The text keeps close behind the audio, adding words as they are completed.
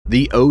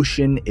The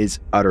ocean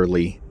is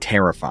utterly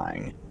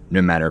terrifying.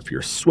 No matter if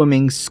you're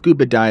swimming,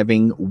 scuba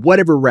diving,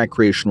 whatever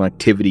recreational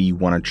activity you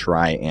want to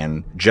try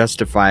and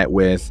justify it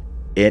with,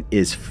 it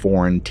is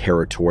foreign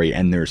territory,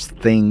 and there's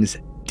things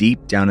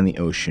deep down in the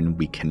ocean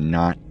we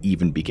cannot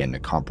even begin to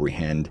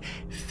comprehend,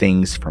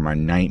 things from our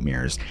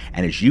nightmares.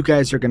 And as you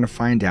guys are going to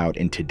find out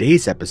in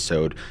today's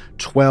episode,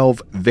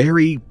 12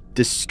 very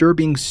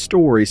disturbing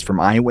stories from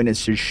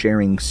eyewitnesses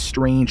sharing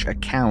strange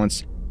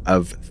accounts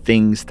of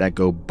things that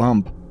go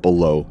bump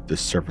below the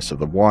surface of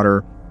the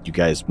water. You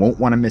guys won't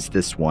want to miss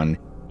this one.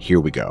 Here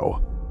we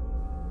go.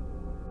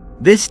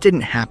 This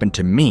didn't happen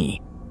to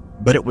me,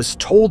 but it was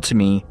told to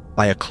me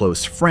by a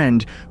close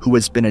friend who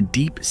has been a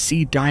deep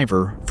sea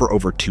diver for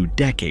over 2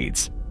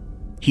 decades.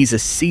 He's a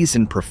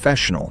seasoned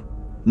professional,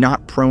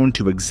 not prone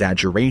to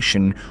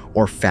exaggeration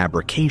or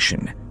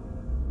fabrication.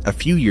 A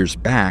few years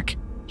back,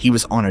 he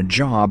was on a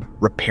job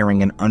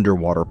repairing an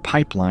underwater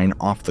pipeline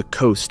off the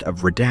coast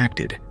of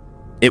Redacted.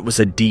 It was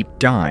a deep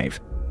dive,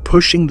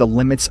 pushing the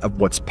limits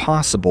of what's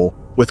possible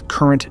with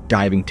current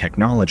diving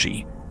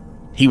technology.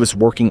 He was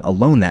working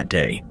alone that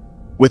day,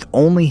 with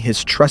only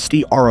his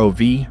trusty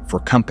ROV for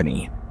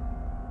company.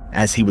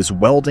 As he was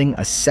welding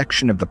a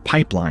section of the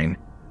pipeline,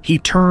 he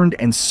turned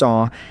and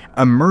saw,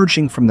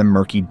 emerging from the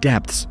murky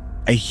depths,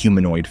 a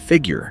humanoid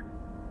figure.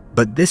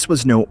 But this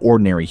was no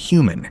ordinary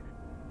human.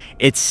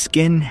 Its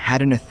skin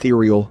had an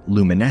ethereal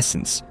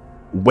luminescence.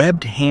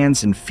 Webbed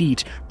hands and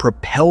feet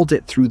propelled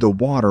it through the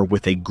water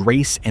with a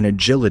grace and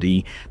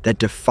agility that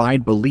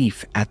defied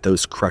belief at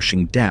those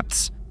crushing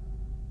depths.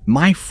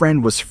 My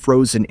friend was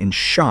frozen in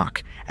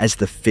shock as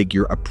the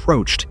figure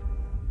approached.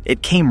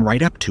 It came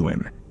right up to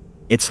him,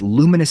 its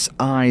luminous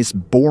eyes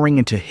boring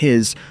into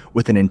his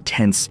with an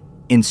intense,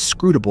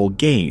 inscrutable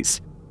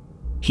gaze.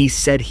 He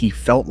said he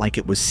felt like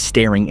it was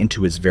staring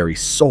into his very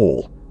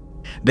soul.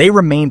 They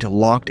remained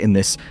locked in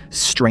this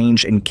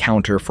strange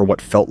encounter for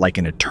what felt like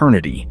an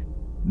eternity,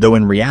 though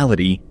in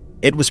reality,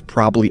 it was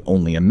probably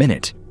only a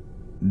minute.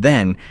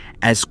 Then,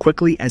 as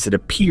quickly as it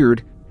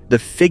appeared, the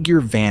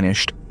figure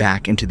vanished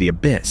back into the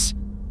abyss.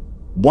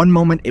 One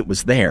moment it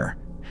was there,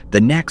 the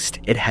next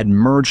it had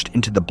merged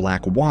into the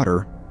black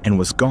water and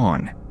was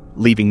gone,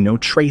 leaving no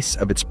trace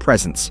of its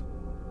presence.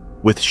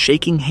 With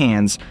shaking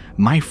hands,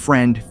 my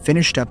friend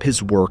finished up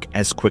his work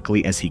as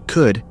quickly as he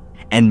could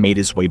and made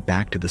his way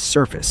back to the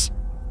surface.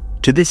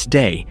 To this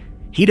day,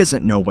 he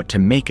doesn't know what to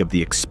make of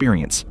the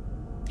experience.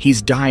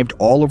 He's dived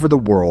all over the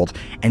world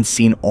and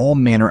seen all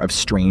manner of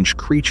strange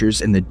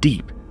creatures in the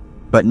deep,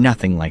 but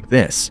nothing like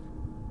this.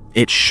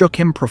 It shook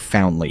him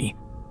profoundly.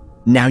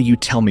 Now you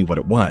tell me what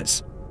it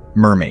was.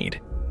 Mermaid,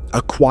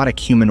 aquatic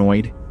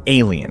humanoid,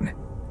 alien,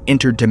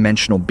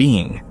 interdimensional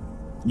being.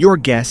 Your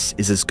guess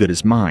is as good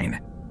as mine.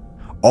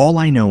 All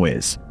I know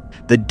is,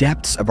 the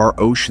depths of our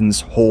oceans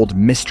hold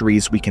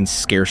mysteries we can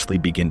scarcely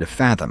begin to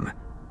fathom.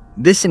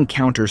 This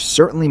encounter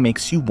certainly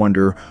makes you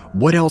wonder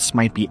what else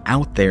might be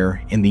out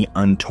there in the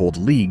untold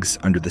leagues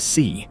under the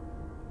sea.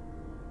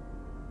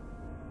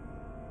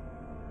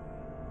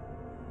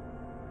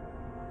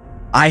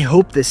 I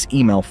hope this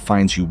email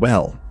finds you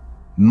well.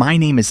 My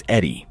name is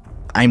Eddie.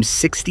 I'm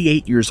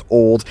 68 years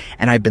old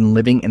and I've been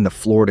living in the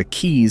Florida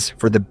Keys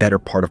for the better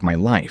part of my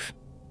life.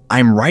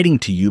 I'm writing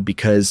to you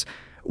because,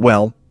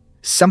 well,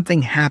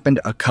 something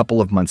happened a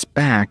couple of months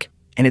back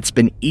and it's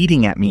been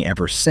eating at me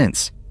ever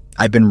since.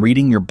 I've been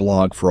reading your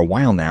blog for a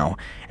while now,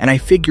 and I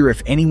figure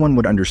if anyone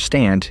would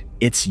understand,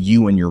 it's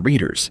you and your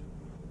readers.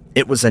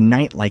 It was a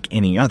night like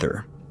any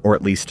other, or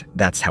at least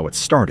that's how it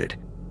started.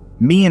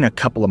 Me and a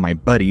couple of my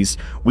buddies,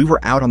 we were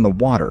out on the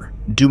water,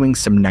 doing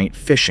some night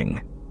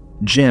fishing.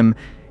 Jim,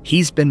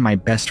 he's been my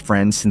best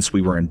friend since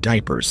we were in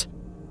diapers.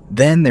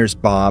 Then there's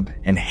Bob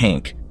and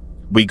Hank.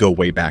 We go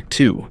way back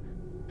too.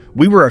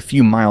 We were a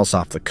few miles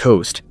off the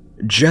coast,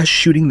 just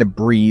shooting the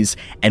breeze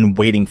and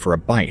waiting for a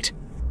bite.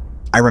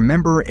 I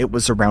remember it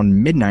was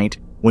around midnight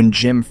when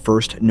Jim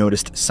first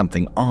noticed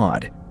something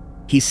odd.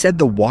 He said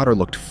the water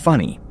looked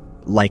funny,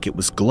 like it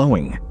was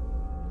glowing.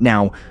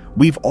 Now,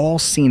 we've all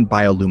seen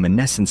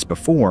bioluminescence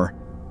before,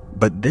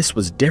 but this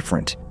was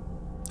different.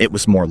 It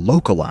was more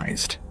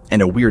localized,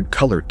 and a weird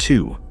color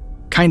too,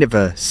 kind of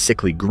a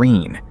sickly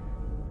green.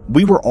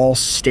 We were all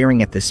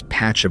staring at this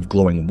patch of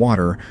glowing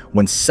water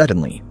when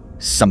suddenly,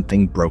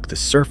 something broke the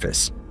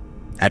surface.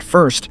 At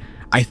first,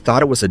 I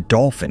thought it was a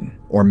dolphin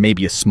or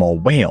maybe a small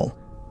whale,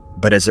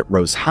 but as it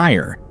rose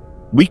higher,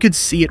 we could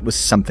see it was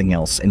something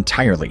else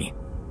entirely.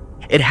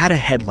 It had a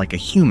head like a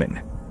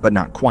human, but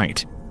not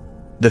quite.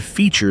 The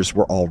features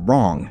were all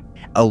wrong,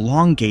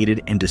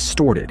 elongated and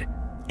distorted,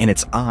 and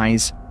its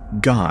eyes,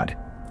 God,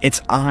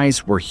 its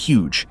eyes were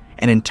huge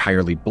and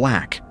entirely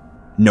black,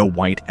 no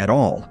white at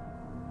all.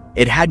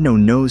 It had no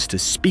nose to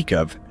speak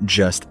of,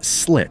 just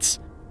slits.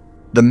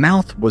 The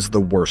mouth was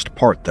the worst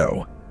part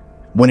though.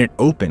 When it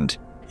opened,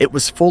 it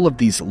was full of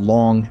these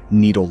long,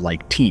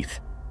 needle-like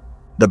teeth.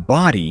 The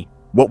body,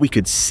 what we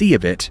could see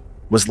of it,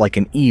 was like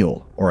an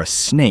eel or a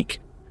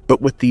snake,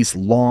 but with these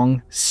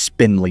long,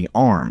 spindly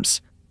arms.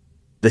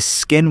 The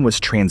skin was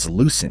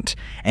translucent,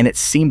 and it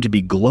seemed to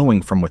be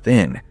glowing from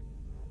within.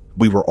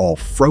 We were all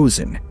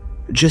frozen,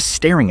 just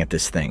staring at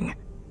this thing.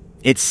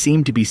 It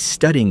seemed to be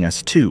studying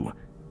us too.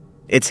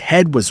 Its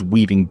head was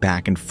weaving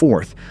back and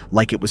forth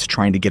like it was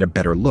trying to get a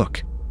better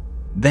look.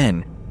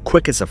 Then,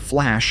 quick as a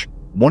flash,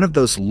 one of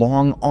those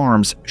long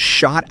arms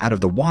shot out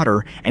of the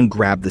water and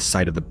grabbed the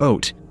side of the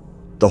boat.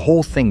 The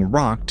whole thing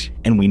rocked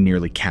and we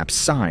nearly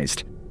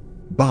capsized.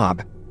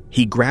 Bob,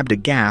 he grabbed a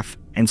gaff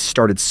and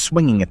started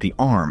swinging at the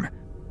arm.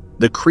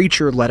 The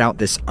creature let out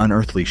this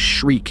unearthly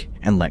shriek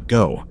and let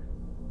go.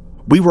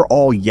 We were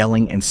all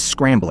yelling and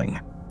scrambling.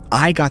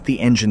 I got the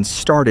engine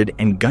started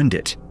and gunned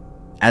it.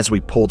 As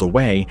we pulled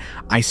away,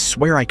 I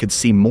swear I could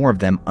see more of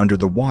them under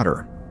the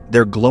water,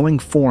 their glowing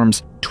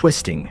forms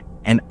twisting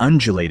and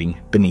undulating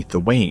beneath the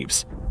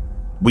waves.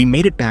 We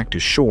made it back to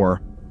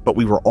shore, but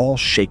we were all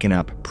shaken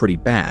up pretty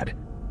bad.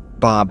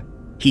 Bob,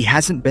 he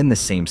hasn't been the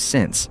same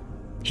since.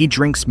 He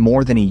drinks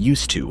more than he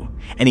used to,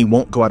 and he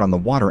won't go out on the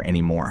water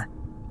anymore.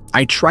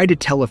 I tried to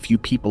tell a few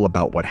people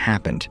about what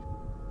happened,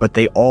 but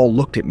they all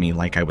looked at me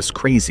like I was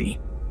crazy.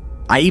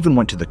 I even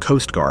went to the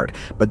Coast Guard,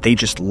 but they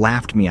just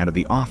laughed me out of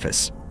the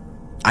office.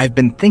 I've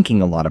been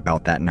thinking a lot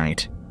about that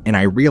night, and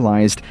I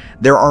realized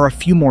there are a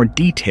few more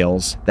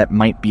details that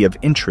might be of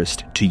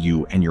interest to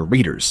you and your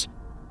readers.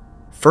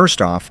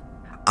 First off,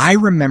 I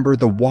remember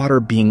the water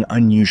being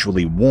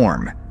unusually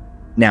warm.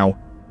 Now,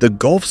 the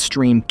Gulf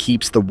Stream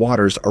keeps the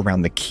waters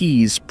around the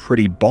Keys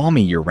pretty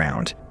balmy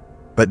year-round,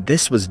 but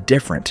this was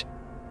different.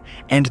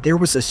 And there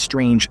was a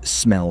strange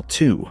smell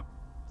too,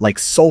 like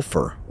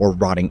sulfur or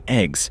rotting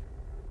eggs.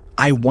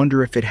 I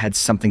wonder if it had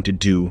something to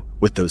do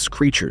with those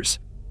creatures.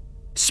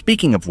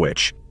 Speaking of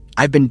which,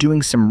 I've been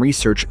doing some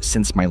research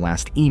since my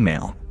last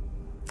email.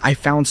 I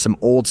found some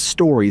old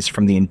stories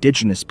from the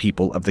indigenous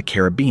people of the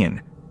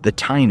Caribbean, the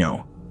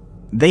Taino.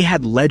 They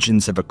had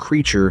legends of a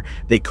creature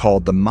they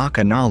called the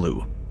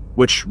Makanalu,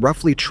 which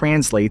roughly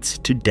translates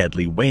to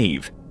deadly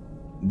wave.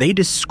 They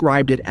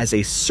described it as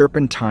a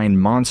serpentine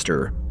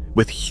monster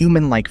with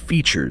human-like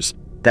features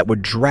that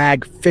would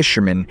drag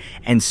fishermen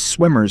and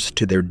swimmers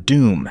to their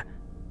doom.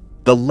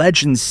 The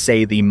legends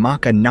say the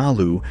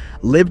Makanalu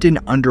lived in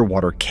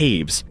underwater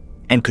caves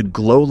and could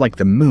glow like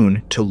the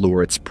moon to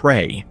lure its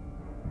prey.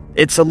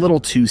 It's a little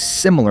too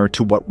similar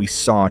to what we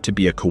saw to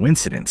be a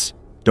coincidence,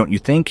 don't you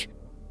think?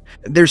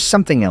 There's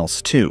something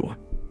else too.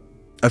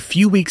 A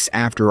few weeks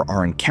after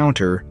our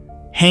encounter,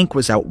 Hank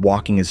was out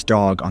walking his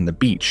dog on the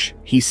beach.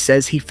 He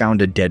says he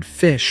found a dead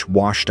fish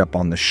washed up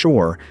on the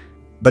shore,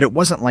 but it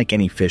wasn't like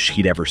any fish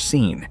he'd ever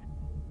seen.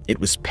 It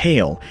was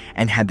pale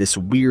and had this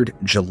weird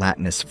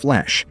gelatinous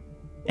flesh.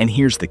 And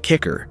here's the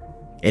kicker.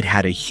 It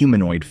had a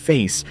humanoid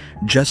face,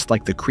 just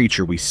like the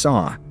creature we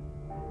saw.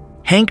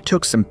 Hank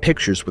took some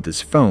pictures with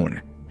his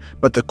phone,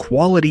 but the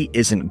quality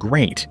isn't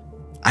great.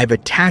 I've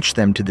attached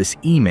them to this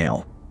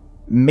email.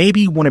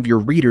 Maybe one of your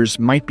readers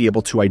might be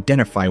able to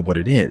identify what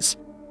it is.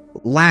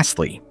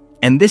 Lastly,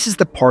 and this is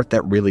the part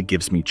that really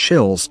gives me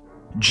chills,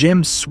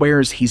 Jim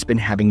swears he's been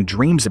having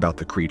dreams about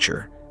the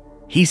creature.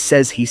 He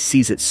says he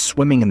sees it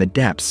swimming in the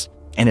depths,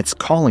 and it's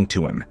calling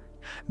to him,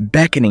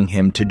 beckoning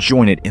him to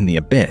join it in the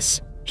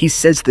abyss. He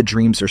says the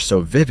dreams are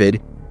so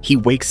vivid, he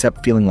wakes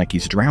up feeling like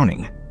he's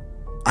drowning.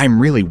 I'm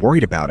really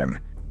worried about him.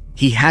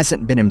 He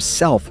hasn't been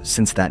himself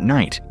since that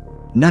night.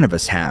 None of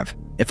us have,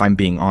 if I'm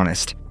being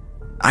honest.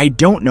 I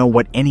don't know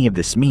what any of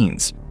this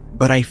means,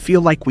 but I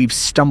feel like we've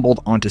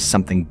stumbled onto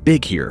something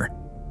big here,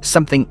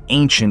 something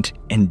ancient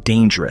and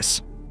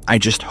dangerous. I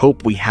just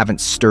hope we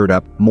haven't stirred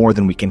up more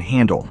than we can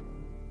handle.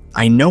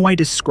 I know I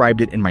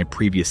described it in my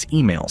previous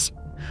emails,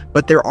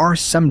 but there are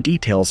some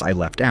details I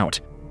left out,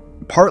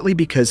 partly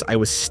because I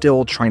was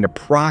still trying to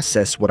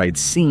process what I'd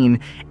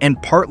seen,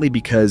 and partly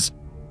because,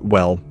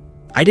 well,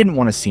 I didn't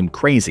want to seem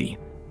crazy.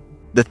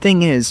 The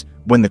thing is,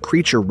 when the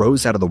creature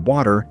rose out of the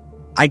water,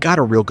 I got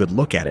a real good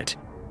look at it,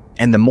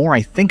 and the more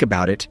I think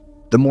about it,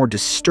 the more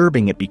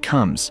disturbing it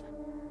becomes.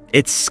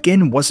 Its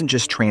skin wasn't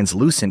just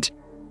translucent,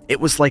 it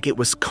was like it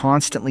was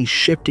constantly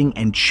shifting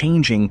and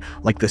changing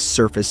like the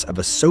surface of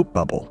a soap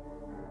bubble.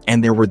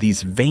 And there were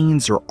these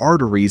veins or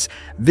arteries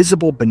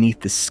visible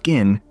beneath the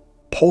skin,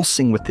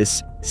 pulsing with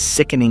this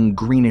sickening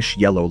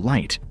greenish-yellow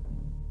light.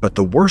 But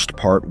the worst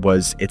part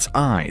was its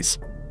eyes.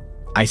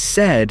 I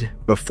said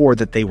before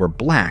that they were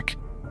black,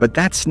 but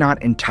that's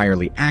not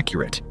entirely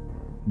accurate.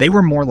 They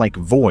were more like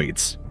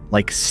voids,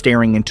 like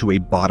staring into a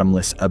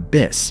bottomless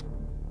abyss.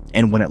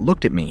 And when it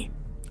looked at me,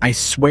 I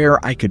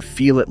swear I could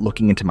feel it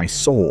looking into my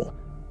soul.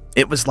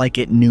 It was like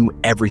it knew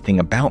everything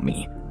about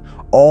me,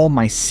 all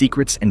my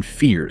secrets and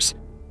fears.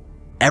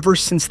 Ever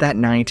since that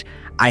night,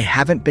 I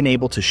haven't been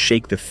able to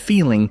shake the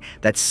feeling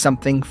that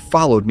something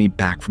followed me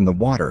back from the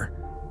water.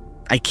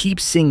 I keep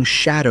seeing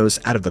shadows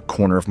out of the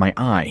corner of my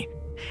eye,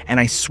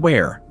 and I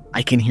swear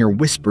I can hear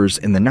whispers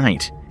in the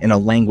night in a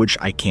language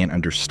I can't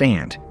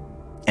understand.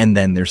 And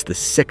then there's the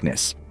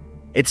sickness.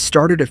 It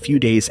started a few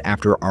days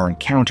after our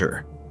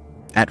encounter.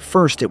 At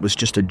first, it was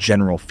just a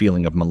general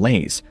feeling of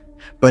malaise,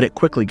 but it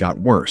quickly got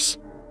worse.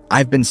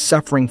 I've been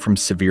suffering from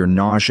severe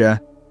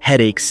nausea,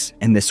 headaches,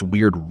 and this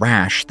weird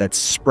rash that's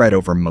spread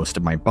over most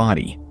of my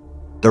body.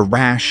 The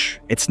rash,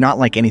 it's not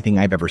like anything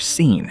I've ever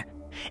seen.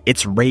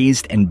 It's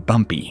raised and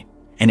bumpy,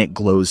 and it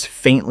glows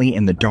faintly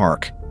in the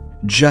dark,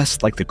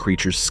 just like the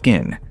creature's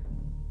skin.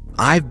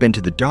 I've been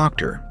to the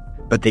doctor,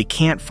 but they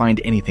can't find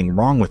anything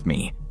wrong with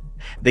me.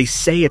 They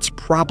say it's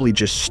probably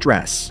just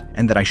stress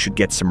and that I should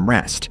get some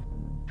rest.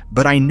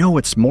 But I know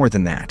it's more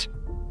than that.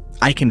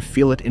 I can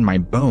feel it in my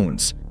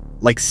bones,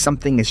 like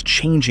something is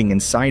changing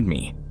inside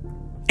me.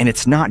 And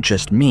it's not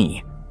just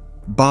me.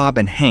 Bob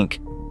and Hank,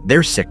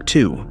 they're sick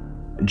too.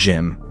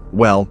 Jim,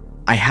 well,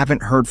 I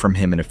haven't heard from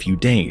him in a few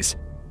days.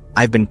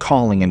 I've been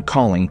calling and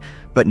calling,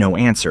 but no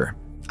answer.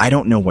 I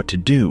don't know what to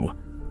do.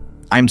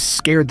 I'm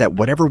scared that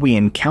whatever we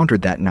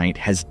encountered that night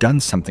has done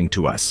something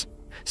to us,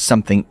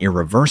 something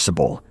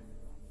irreversible.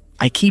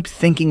 I keep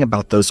thinking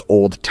about those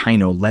old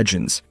Taino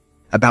legends,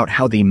 about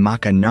how the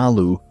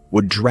Makanalu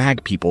would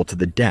drag people to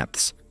the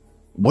depths.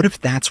 What if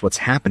that's what's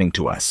happening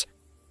to us?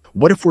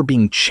 What if we're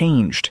being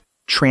changed,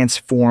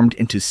 transformed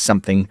into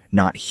something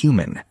not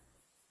human?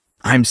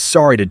 I'm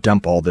sorry to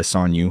dump all this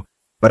on you,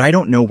 but I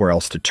don't know where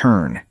else to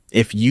turn.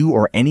 If you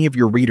or any of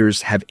your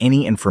readers have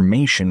any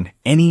information,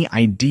 any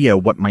idea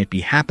what might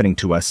be happening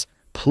to us,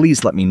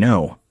 please let me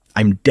know.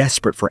 I'm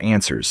desperate for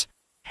answers.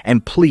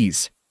 And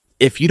please,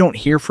 if you don't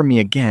hear from me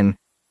again,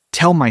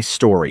 tell my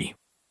story.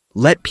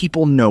 Let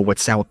people know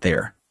what's out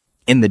there,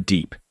 in the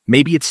deep.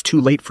 Maybe it's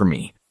too late for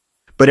me,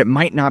 but it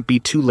might not be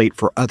too late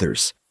for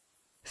others.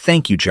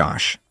 Thank you,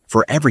 Josh,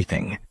 for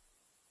everything.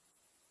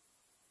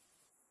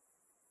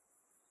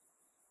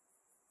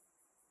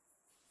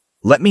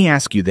 Let me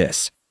ask you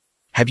this.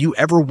 Have you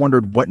ever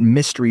wondered what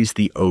mysteries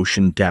the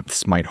ocean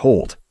depths might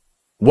hold?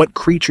 What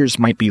creatures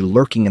might be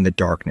lurking in the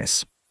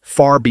darkness,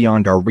 far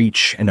beyond our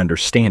reach and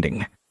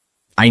understanding?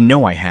 I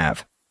know I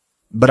have,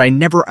 but I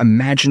never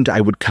imagined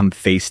I would come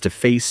face to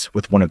face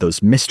with one of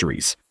those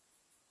mysteries.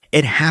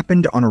 It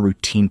happened on a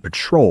routine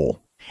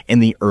patrol in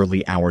the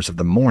early hours of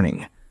the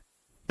morning.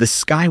 The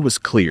sky was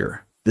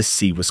clear, the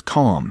sea was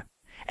calm,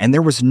 and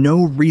there was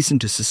no reason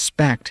to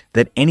suspect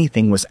that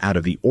anything was out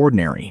of the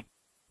ordinary.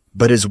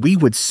 But as we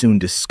would soon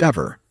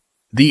discover,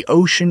 the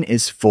ocean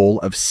is full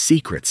of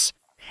secrets,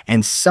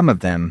 and some of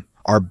them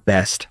are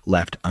best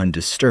left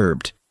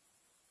undisturbed.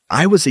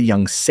 I was a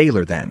young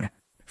sailor then,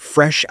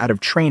 fresh out of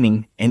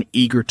training and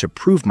eager to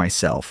prove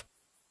myself.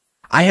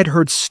 I had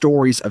heard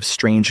stories of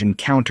strange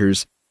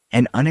encounters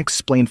and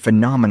unexplained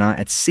phenomena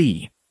at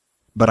sea,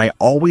 but I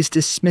always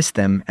dismissed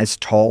them as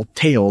tall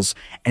tales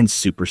and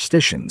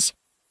superstitions.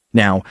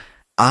 Now,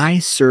 I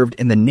served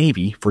in the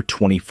Navy for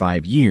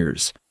 25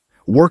 years,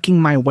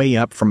 working my way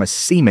up from a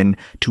seaman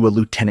to a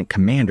lieutenant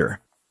commander.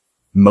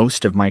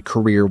 Most of my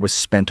career was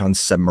spent on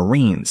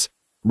submarines,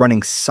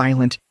 running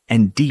silent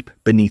and deep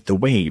beneath the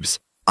waves.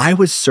 I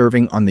was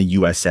serving on the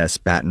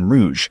USS Baton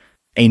Rouge,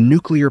 a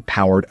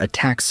nuclear-powered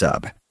attack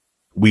sub.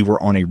 We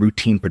were on a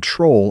routine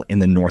patrol in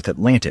the North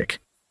Atlantic,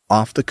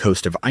 off the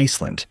coast of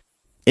Iceland.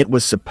 It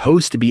was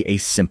supposed to be a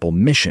simple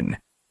mission: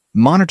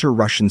 monitor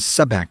Russian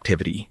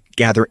sub-activity,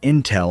 gather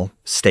intel,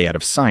 stay out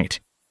of sight.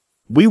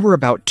 We were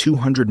about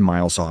 200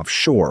 miles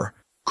offshore,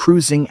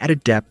 cruising at a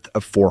depth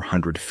of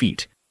 400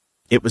 feet.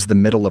 It was the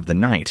middle of the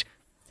night,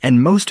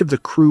 and most of the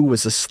crew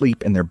was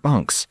asleep in their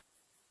bunks.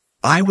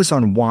 I was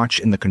on watch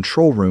in the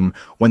control room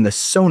when the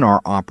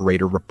sonar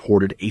operator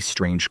reported a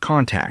strange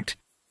contact.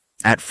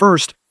 At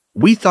first,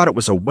 we thought it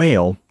was a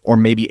whale or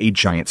maybe a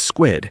giant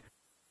squid,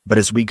 but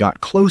as we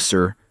got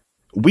closer,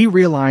 we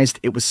realized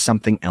it was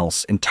something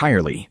else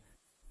entirely.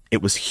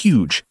 It was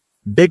huge,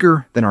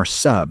 bigger than our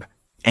sub,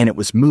 and it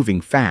was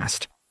moving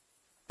fast.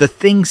 The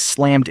thing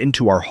slammed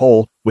into our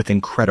hull with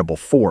incredible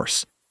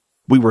force.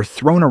 We were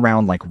thrown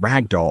around like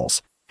rag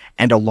dolls,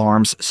 and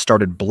alarms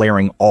started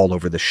blaring all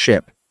over the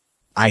ship.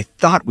 I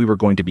thought we were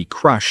going to be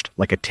crushed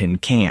like a tin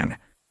can.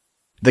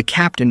 The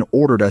captain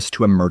ordered us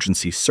to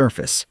emergency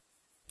surface.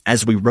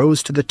 As we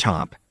rose to the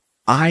top,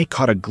 I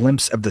caught a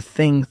glimpse of the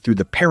thing through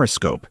the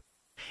periscope.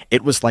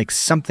 It was like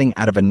something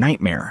out of a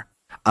nightmare,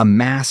 a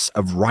mass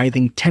of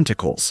writhing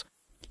tentacles,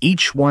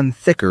 each one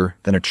thicker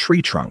than a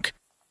tree trunk.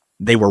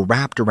 They were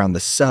wrapped around the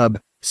sub,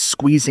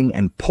 squeezing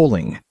and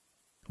pulling.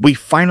 We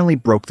finally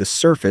broke the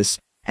surface,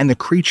 and the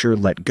creature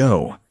let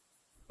go.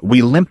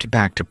 We limped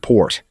back to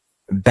port,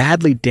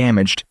 badly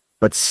damaged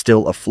but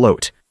still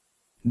afloat.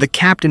 The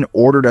captain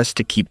ordered us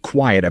to keep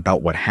quiet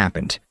about what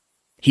happened.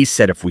 He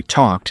said if we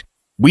talked,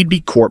 we'd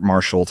be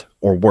court-martialed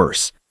or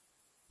worse.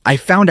 I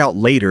found out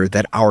later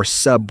that our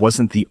sub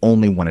wasn't the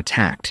only one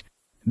attacked.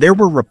 There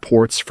were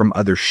reports from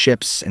other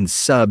ships and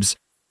subs,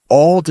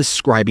 all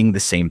describing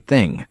the same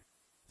thing: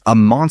 a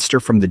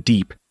monster from the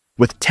deep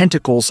with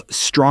tentacles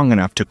strong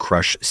enough to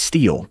crush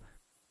steel.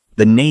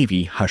 The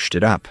Navy hushed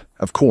it up,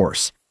 of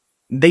course.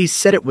 They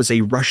said it was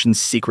a Russian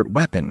secret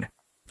weapon,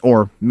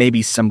 or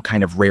maybe some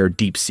kind of rare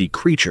deep-sea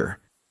creature.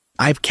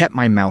 I've kept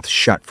my mouth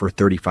shut for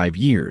 35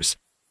 years,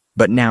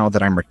 but now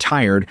that I'm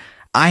retired,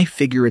 I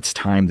figure it's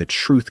time the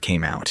truth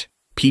came out.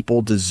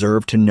 People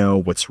deserve to know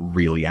what's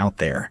really out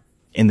there,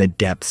 in the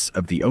depths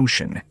of the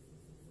ocean.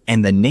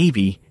 And the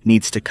Navy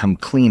needs to come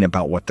clean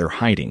about what they're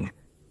hiding.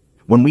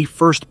 When we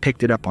first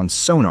picked it up on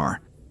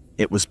sonar,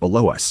 it was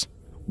below us,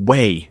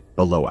 way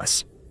below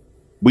us.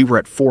 We were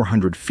at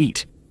 400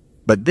 feet,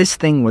 but this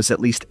thing was at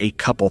least a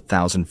couple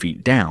thousand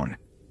feet down.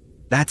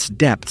 That's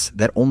depths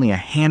that only a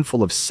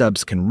handful of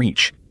subs can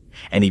reach,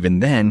 and even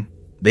then,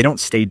 they don't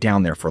stay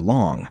down there for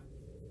long.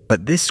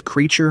 But this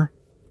creature,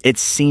 it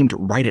seemed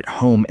right at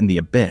home in the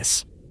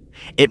abyss.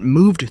 It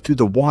moved through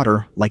the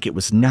water like it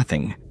was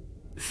nothing,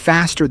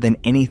 faster than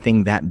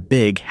anything that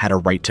big had a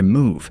right to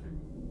move.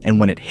 And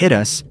when it hit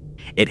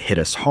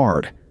us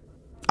hard.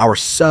 Our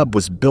sub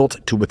was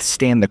built to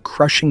withstand the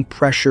crushing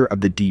pressure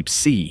of the deep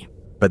sea,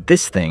 but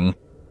this thing,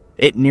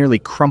 it nearly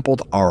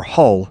crumpled our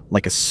hull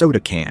like a soda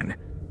can.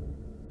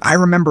 I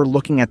remember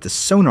looking at the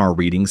sonar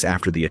readings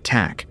after the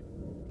attack.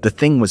 The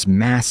thing was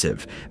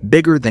massive,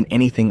 bigger than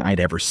anything I'd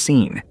ever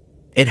seen.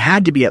 It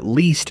had to be at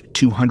least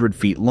 200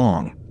 feet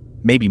long,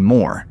 maybe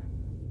more.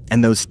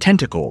 And those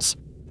tentacles,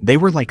 they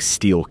were like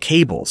steel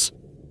cables.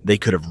 They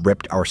could have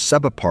ripped our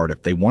sub apart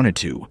if they wanted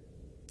to.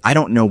 I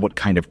don't know what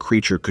kind of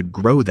creature could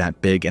grow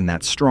that big and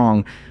that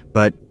strong,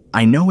 but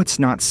I know it's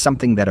not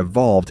something that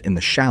evolved in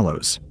the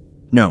shallows.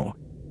 No,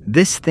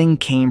 this thing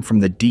came from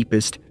the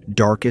deepest,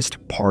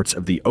 darkest parts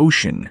of the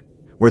ocean,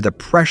 where the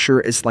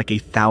pressure is like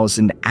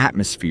 1,000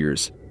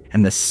 atmospheres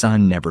and the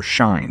sun never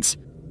shines.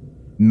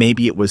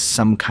 Maybe it was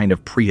some kind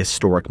of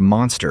prehistoric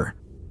monster,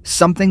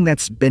 something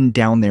that's been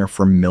down there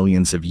for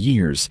millions of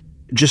years,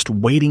 just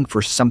waiting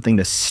for something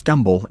to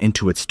stumble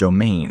into its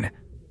domain.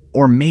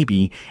 Or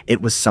maybe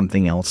it was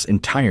something else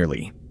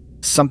entirely,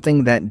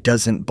 something that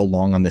doesn't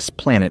belong on this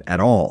planet at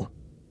all.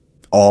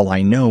 All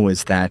I know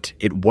is that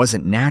it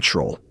wasn't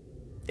natural.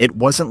 It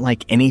wasn't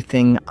like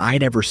anything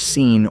I'd ever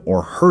seen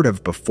or heard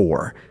of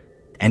before,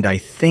 and I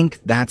think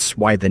that's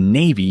why the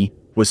Navy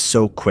was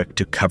so quick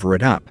to cover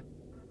it up.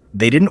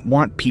 They didn't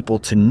want people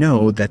to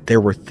know that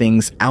there were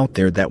things out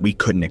there that we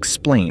couldn't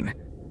explain,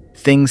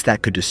 things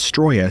that could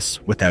destroy us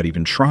without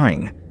even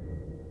trying.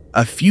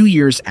 A few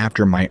years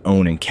after my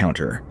own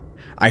encounter,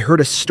 I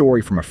heard a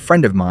story from a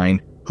friend of mine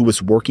who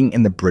was working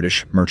in the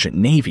British Merchant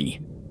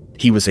Navy.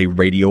 He was a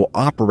radio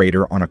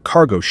operator on a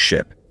cargo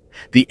ship,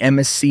 the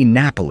MSC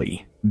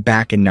Napoli,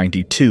 back in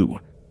 '92.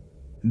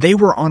 They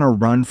were on a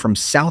run from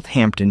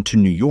Southampton to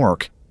New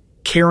York,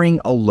 carrying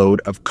a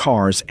load of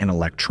cars and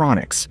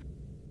electronics.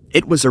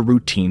 It was a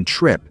routine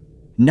trip,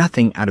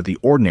 nothing out of the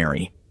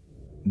ordinary.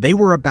 They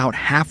were about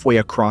halfway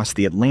across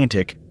the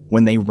Atlantic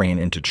when they ran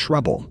into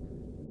trouble.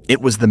 It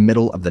was the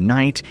middle of the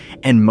night,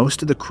 and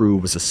most of the crew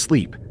was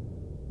asleep.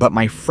 But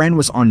my friend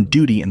was on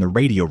duty in the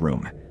radio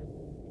room.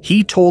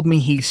 He told me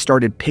he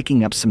started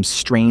picking up some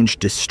strange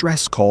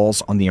distress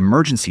calls on the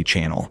emergency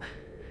channel.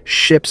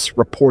 Ships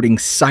reporting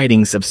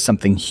sightings of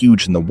something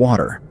huge in the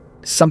water,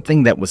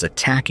 something that was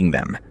attacking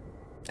them.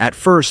 At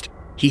first,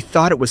 he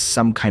thought it was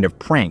some kind of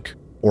prank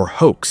or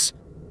hoax.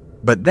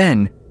 But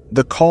then,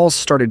 the calls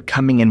started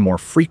coming in more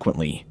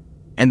frequently,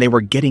 and they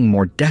were getting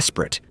more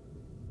desperate.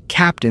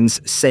 Captains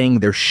saying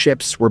their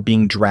ships were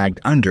being dragged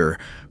under,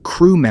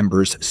 crew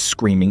members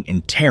screaming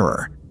in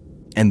terror.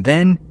 And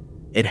then,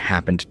 it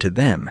happened to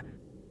them.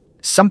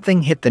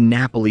 Something hit the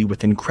Napoli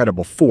with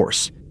incredible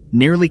force,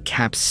 nearly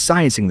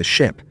capsizing the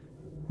ship.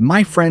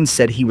 My friend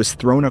said he was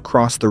thrown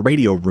across the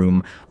radio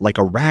room like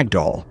a rag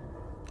doll.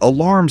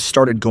 Alarms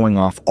started going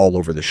off all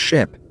over the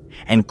ship,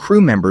 and crew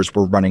members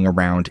were running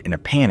around in a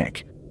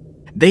panic.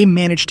 They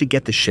managed to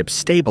get the ship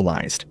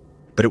stabilized,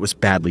 but it was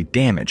badly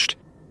damaged.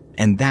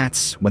 And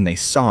that's when they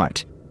saw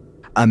it.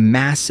 A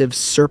massive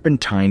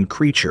serpentine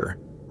creature,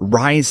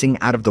 rising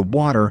out of the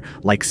water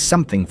like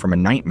something from a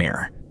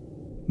nightmare.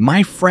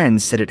 My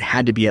friend said it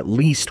had to be at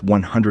least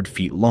 100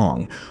 feet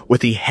long,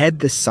 with a head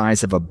the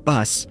size of a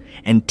bus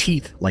and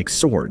teeth like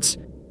swords.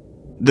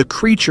 The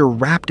creature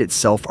wrapped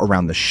itself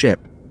around the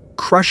ship,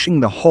 crushing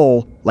the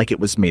hull like it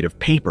was made of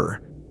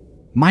paper.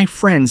 My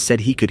friend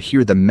said he could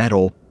hear the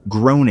metal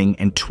groaning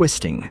and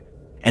twisting,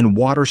 and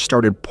water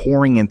started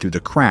pouring in through the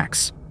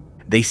cracks.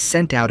 They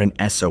sent out an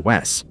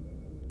SOS,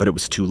 but it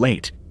was too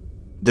late.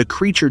 The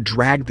creature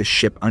dragged the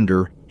ship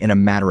under in a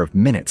matter of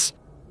minutes.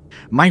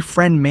 My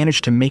friend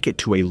managed to make it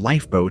to a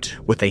lifeboat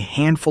with a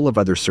handful of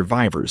other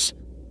survivors,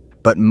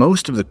 but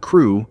most of the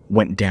crew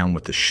went down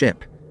with the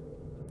ship.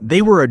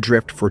 They were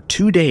adrift for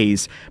 2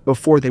 days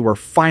before they were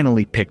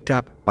finally picked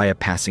up by a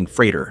passing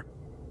freighter.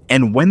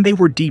 And when they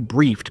were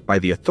debriefed by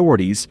the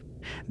authorities,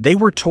 they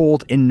were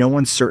told in no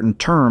uncertain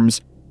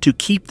terms to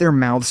keep their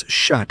mouths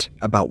shut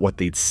about what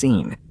they'd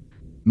seen.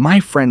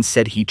 My friend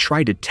said he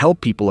tried to tell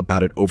people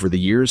about it over the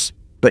years,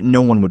 but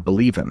no one would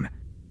believe him.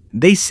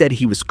 They said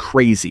he was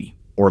crazy,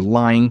 or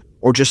lying,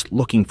 or just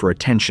looking for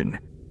attention.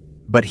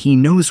 But he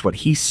knows what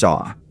he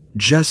saw,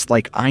 just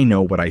like I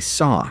know what I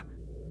saw.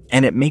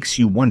 And it makes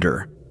you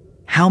wonder,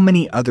 how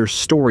many other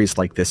stories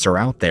like this are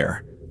out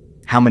there?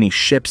 How many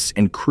ships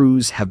and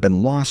crews have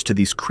been lost to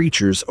these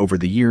creatures over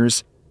the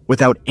years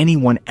without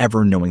anyone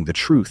ever knowing the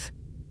truth?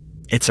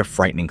 It's a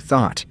frightening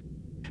thought.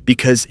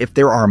 Because if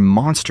there are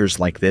monsters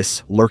like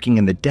this lurking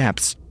in the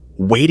depths,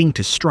 waiting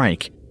to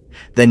strike,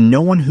 then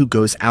no one who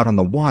goes out on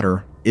the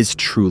water is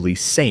truly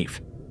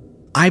safe.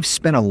 I've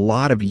spent a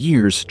lot of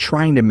years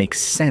trying to make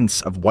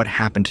sense of what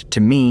happened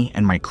to me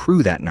and my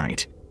crew that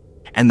night.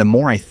 And the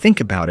more I think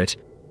about it,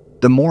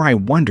 the more I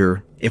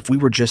wonder if we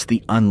were just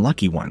the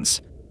unlucky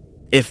ones.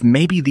 If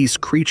maybe these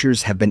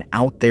creatures have been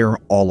out there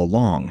all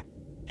along,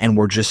 and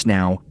we're just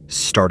now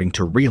starting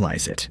to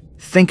realize it.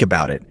 Think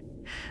about it.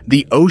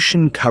 The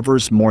ocean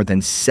covers more than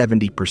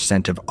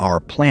 70% of our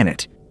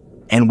planet,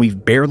 and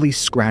we've barely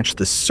scratched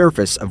the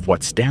surface of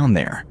what's down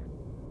there.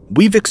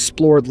 We've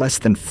explored less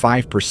than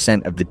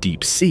 5% of the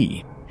deep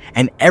sea,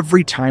 and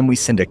every time we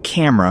send a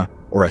camera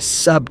or a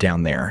sub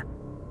down there,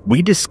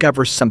 we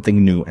discover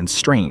something new and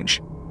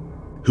strange.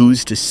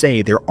 Who's to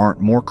say there aren't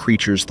more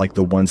creatures like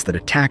the ones that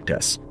attacked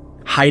us,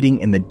 hiding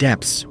in the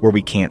depths where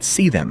we can't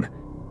see them?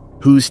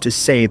 Who's to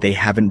say they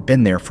haven't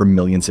been there for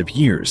millions of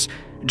years,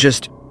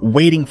 just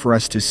waiting for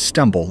us to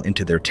stumble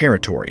into their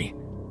territory?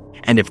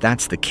 And if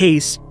that's the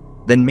case,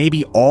 then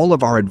maybe all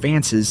of our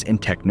advances in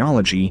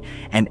technology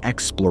and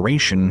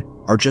exploration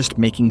are just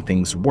making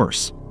things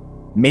worse.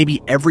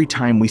 Maybe every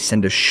time we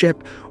send a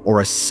ship or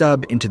a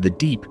sub into the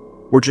deep,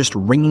 we're just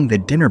ringing the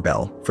dinner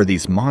bell for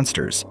these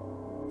monsters.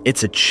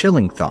 It's a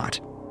chilling thought,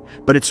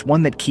 but it's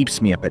one that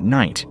keeps me up at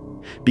night,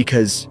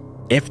 because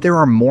if there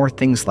are more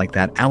things like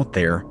that out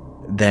there,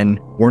 then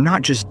we're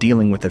not just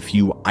dealing with a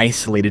few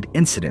isolated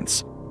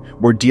incidents.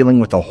 We're dealing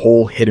with a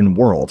whole hidden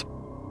world,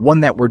 one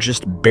that we're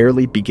just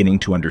barely beginning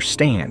to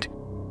understand.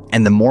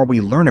 And the more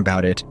we learn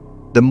about it,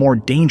 the more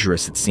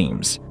dangerous it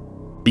seems.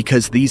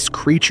 Because these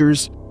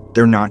creatures,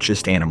 they're not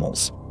just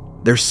animals.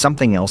 They're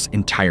something else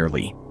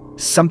entirely.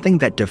 Something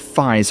that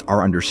defies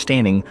our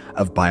understanding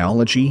of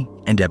biology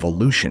and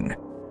evolution.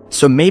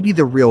 So maybe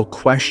the real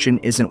question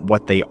isn't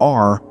what they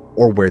are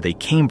or where they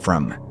came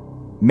from.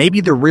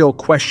 Maybe the real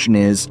question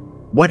is,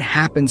 what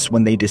happens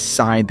when they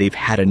decide they've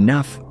had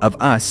enough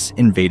of us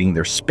invading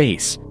their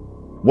space?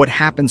 What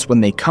happens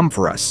when they come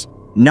for us,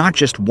 not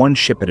just one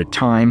ship at a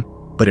time,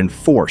 but in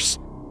force?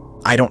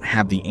 I don't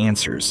have the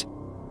answers.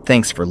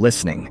 Thanks for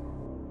listening.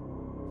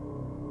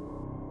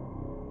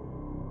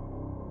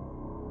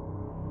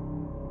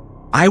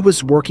 I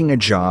was working a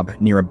job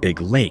near a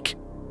big lake,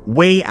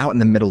 way out in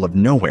the middle of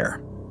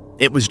nowhere.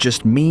 It was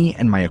just me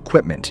and my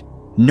equipment,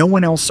 no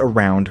one else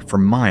around for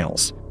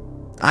miles.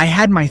 I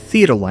had my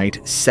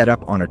theodolite set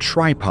up on a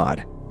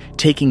tripod,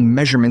 taking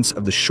measurements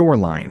of the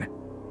shoreline.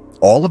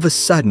 All of a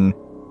sudden,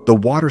 the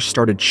water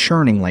started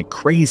churning like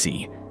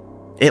crazy.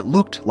 It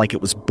looked like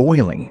it was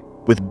boiling,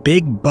 with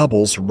big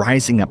bubbles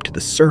rising up to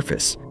the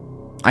surface.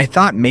 I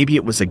thought maybe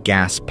it was a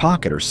gas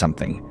pocket or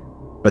something.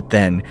 But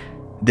then,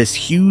 this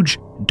huge,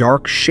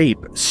 dark shape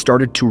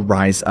started to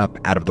rise up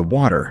out of the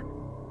water.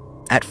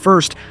 At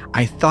first,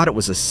 I thought it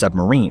was a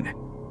submarine,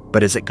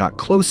 but as it got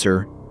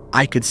closer,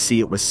 I could see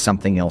it was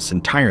something else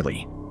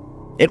entirely.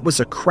 It was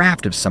a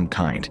craft of some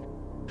kind,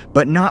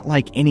 but not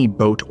like any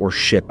boat or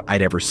ship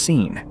I'd ever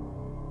seen.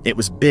 It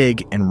was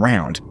big and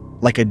round,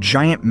 like a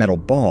giant metal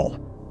ball.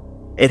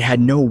 It had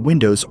no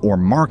windows or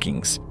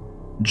markings,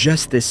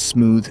 just this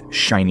smooth,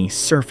 shiny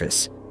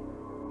surface.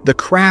 The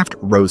craft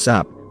rose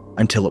up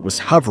until it was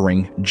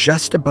hovering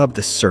just above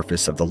the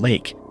surface of the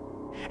lake.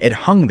 It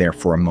hung there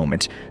for a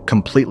moment,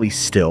 completely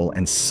still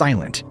and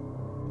silent.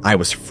 I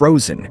was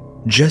frozen,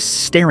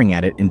 just staring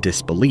at it in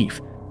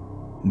disbelief.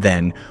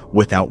 Then,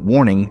 without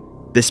warning,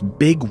 this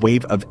big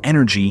wave of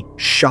energy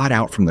shot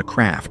out from the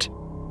craft.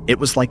 It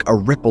was like a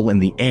ripple in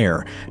the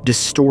air,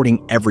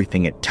 distorting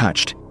everything it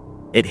touched.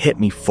 It hit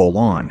me full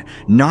on,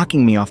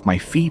 knocking me off my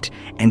feet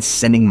and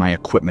sending my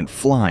equipment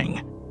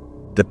flying.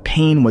 The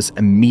pain was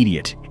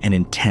immediate and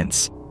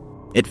intense.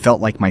 It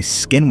felt like my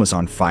skin was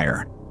on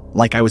fire,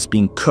 like I was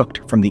being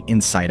cooked from the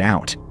inside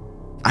out.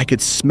 I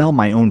could smell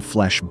my own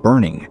flesh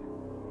burning.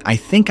 I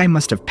think I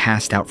must have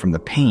passed out from the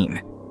pain.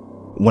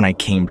 When I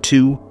came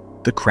to,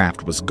 the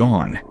craft was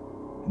gone.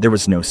 There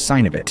was no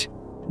sign of it,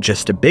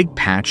 just a big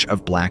patch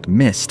of black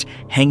mist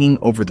hanging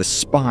over the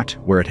spot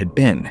where it had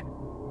been.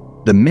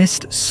 The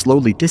mist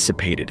slowly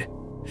dissipated,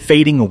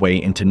 fading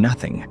away into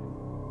nothing.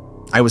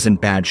 I was in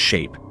bad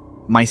shape.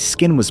 My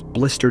skin was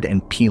blistered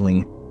and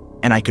peeling,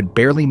 and I could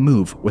barely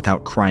move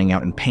without crying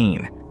out in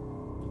pain.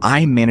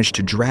 I managed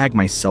to drag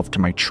myself to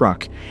my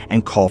truck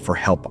and call for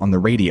help on the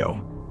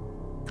radio.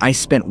 I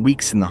spent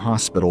weeks in the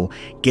hospital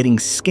getting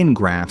skin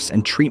grafts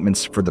and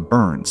treatments for the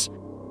burns.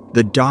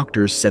 The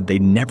doctors said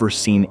they'd never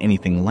seen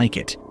anything like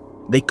it.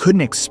 They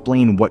couldn't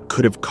explain what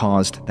could have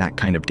caused that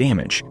kind of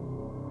damage.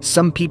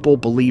 Some people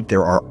believe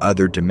there are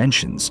other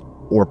dimensions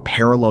or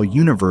parallel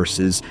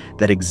universes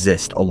that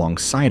exist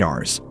alongside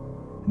ours.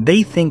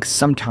 They think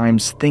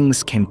sometimes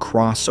things can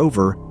cross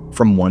over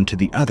from one to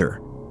the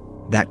other.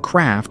 That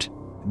craft,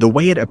 the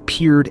way it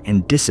appeared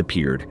and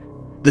disappeared,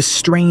 the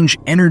strange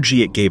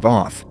energy it gave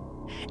off,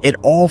 it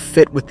all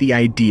fit with the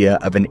idea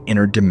of an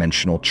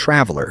interdimensional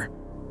traveler.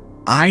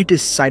 I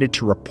decided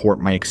to report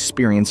my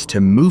experience to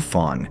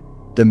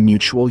MUFON, the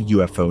Mutual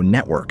UFO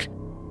Network.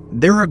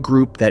 They're a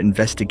group that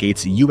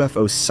investigates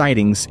UFO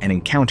sightings and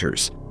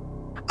encounters.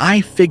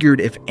 I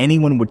figured if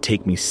anyone would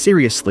take me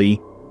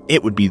seriously,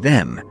 it would be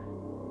them.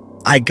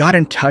 I got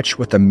in touch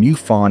with a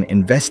MUFON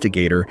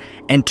investigator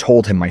and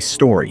told him my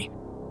story.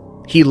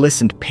 He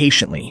listened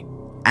patiently,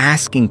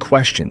 asking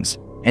questions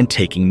and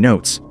taking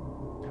notes.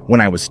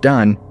 When I was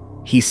done,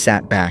 he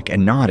sat back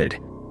and nodded.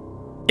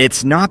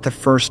 "It's not the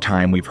first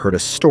time we've heard a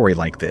story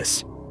like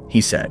this,"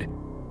 he said.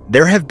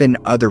 "There have been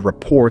other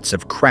reports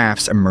of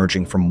crafts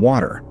emerging from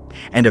water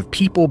and of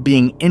people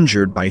being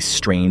injured by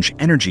strange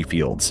energy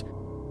fields."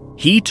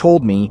 He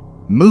told me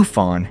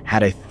MUFON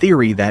had a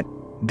theory that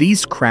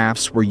these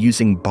crafts were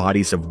using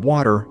bodies of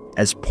water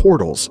as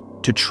portals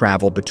to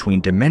travel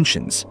between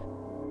dimensions.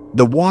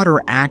 The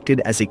water acted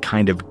as a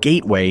kind of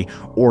gateway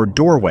or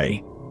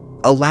doorway,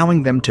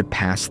 allowing them to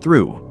pass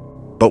through.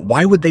 "But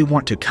why would they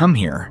want to come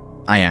here?"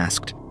 I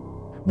asked.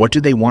 "What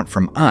do they want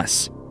from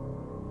us?"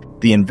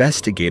 The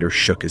investigator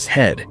shook his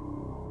head.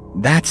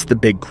 "That's the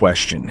big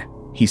question,"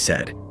 he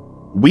said.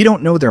 "We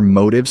don't know their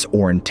motives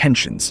or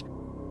intentions,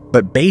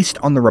 but based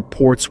on the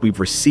reports we've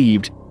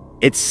received,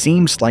 it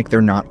seems like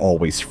they're not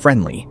always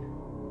friendly."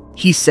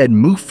 He said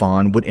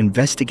MUFON would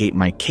investigate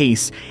my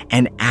case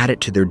and add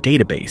it to their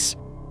database.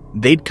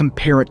 They'd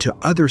compare it to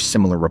other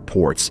similar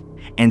reports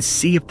and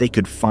see if they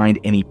could find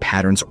any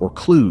patterns or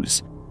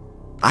clues.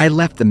 I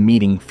left the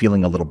meeting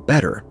feeling a little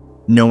better,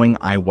 knowing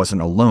I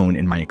wasn't alone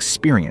in my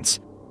experience.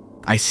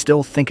 I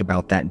still think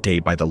about that day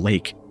by the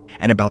lake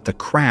and about the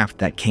craft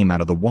that came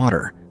out of the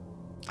water.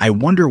 I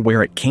wonder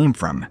where it came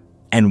from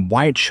and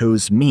why it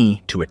chose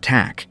me to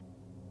attack.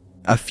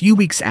 A few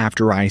weeks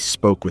after I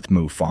spoke with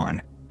MUFON,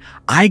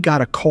 I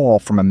got a call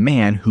from a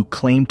man who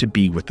claimed to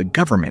be with the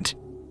government.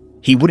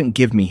 He wouldn't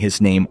give me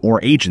his name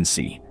or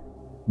agency,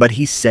 but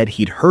he said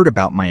he'd heard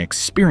about my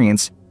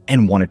experience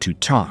and wanted to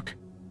talk.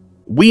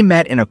 We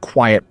met in a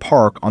quiet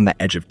park on the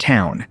edge of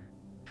town.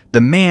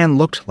 The man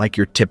looked like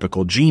your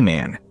typical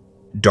G-man.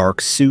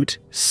 Dark suit,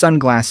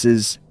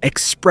 sunglasses,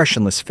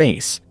 expressionless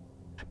face.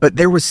 But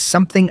there was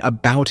something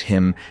about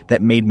him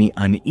that made me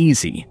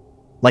uneasy,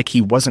 like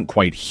he wasn't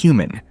quite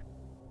human.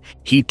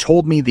 He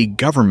told me the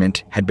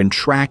government had been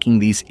tracking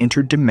these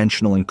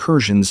interdimensional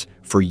incursions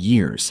for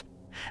years.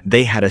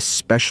 They had a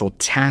special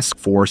task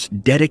force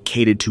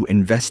dedicated to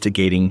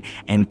investigating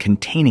and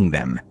containing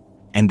them,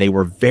 and they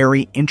were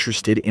very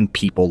interested in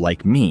people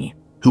like me,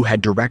 who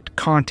had direct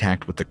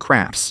contact with the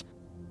crafts.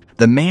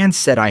 The man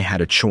said I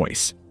had a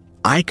choice.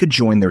 I could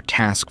join their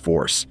task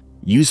force,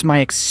 use my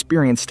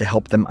experience to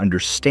help them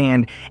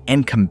understand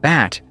and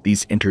combat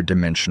these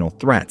interdimensional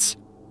threats,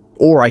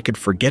 or I could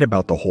forget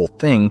about the whole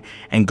thing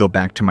and go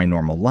back to my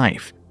normal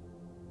life.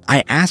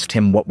 I asked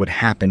him what would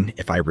happen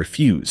if I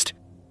refused.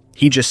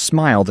 He just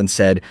smiled and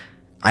said,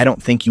 "I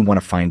don't think you want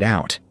to find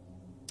out.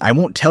 I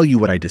won't tell you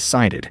what I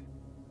decided,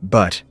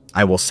 but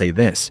I will say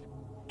this.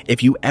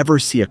 If you ever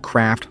see a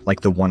craft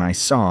like the one I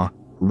saw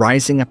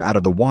rising up out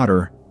of the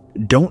water,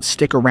 don't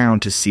stick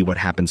around to see what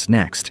happens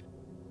next.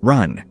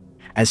 Run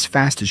as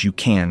fast as you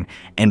can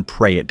and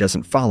pray it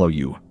doesn't follow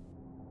you."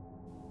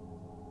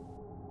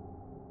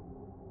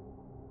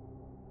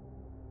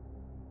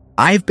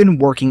 I've been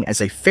working as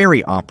a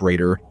ferry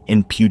operator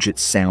in Puget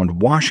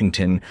Sound,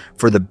 Washington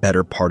for the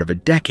better part of a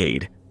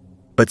decade,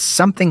 but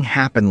something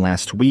happened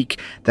last week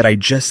that I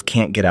just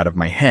can't get out of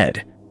my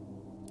head.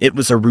 It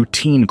was a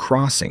routine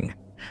crossing,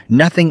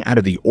 nothing out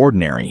of the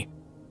ordinary,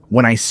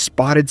 when I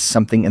spotted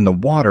something in the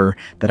water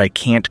that I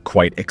can't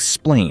quite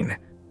explain.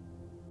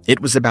 It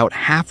was about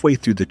halfway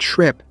through the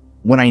trip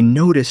when I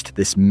noticed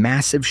this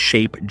massive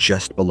shape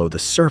just below the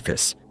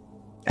surface.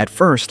 At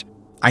first,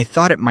 I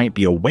thought it might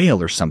be a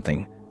whale or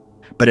something,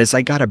 but as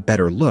I got a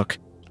better look,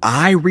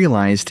 I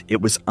realized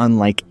it was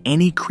unlike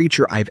any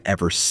creature I've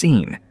ever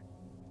seen.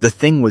 The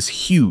thing was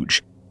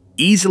huge,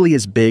 easily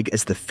as big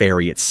as the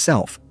ferry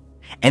itself,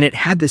 and it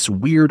had this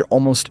weird,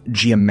 almost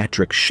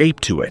geometric shape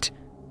to it.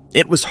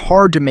 It was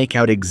hard to make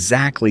out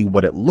exactly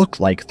what it looked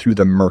like through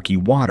the murky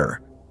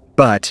water,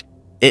 but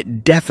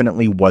it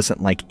definitely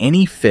wasn't like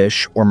any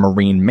fish or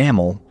marine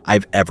mammal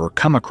I've ever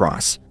come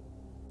across.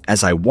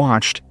 As I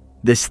watched,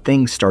 this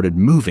thing started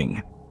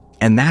moving,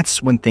 and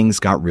that's when things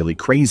got really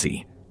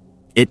crazy.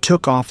 It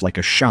took off like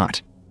a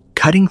shot,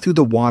 cutting through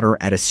the water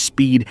at a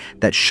speed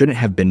that shouldn't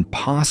have been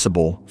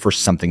possible for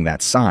something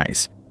that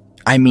size.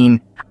 I mean,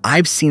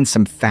 I've seen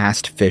some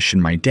fast fish in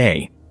my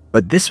day,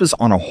 but this was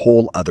on a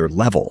whole other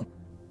level.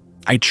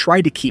 I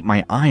tried to keep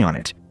my eye on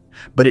it,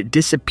 but it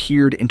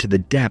disappeared into the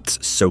depths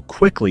so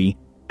quickly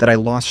that I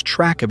lost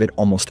track of it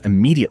almost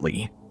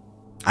immediately.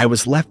 I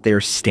was left there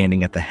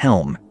standing at the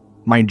helm,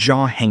 my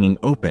jaw hanging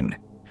open,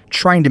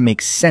 trying to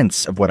make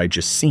sense of what I'd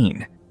just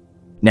seen.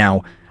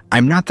 Now,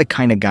 I'm not the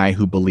kind of guy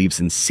who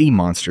believes in sea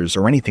monsters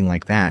or anything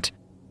like that,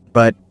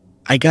 but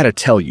I gotta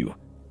tell you,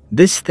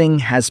 this thing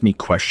has me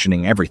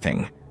questioning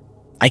everything.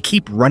 I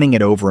keep running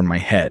it over in my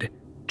head,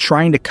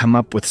 trying to come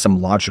up with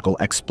some logical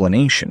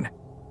explanation,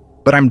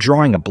 but I'm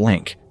drawing a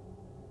blank.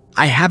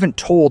 I haven't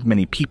told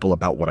many people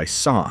about what I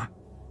saw,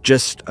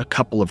 just a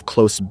couple of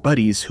close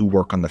buddies who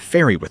work on the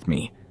ferry with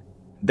me.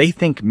 They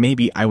think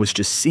maybe I was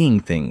just seeing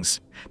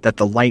things, that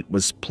the light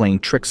was playing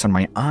tricks on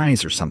my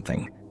eyes or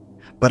something.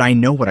 But I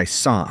know what I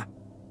saw,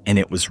 and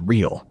it was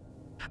real.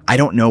 I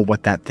don't know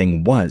what that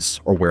thing was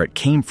or where it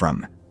came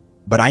from,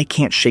 but I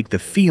can't shake the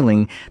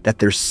feeling that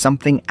there's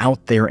something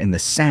out there in the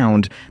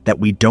sound that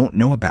we don't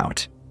know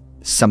about.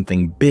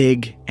 Something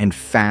big and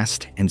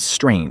fast and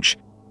strange.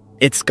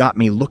 It's got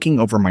me looking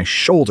over my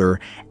shoulder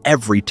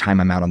every time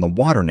I'm out on the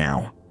water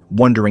now,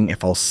 wondering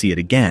if I'll see it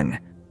again.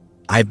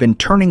 I've been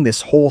turning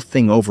this whole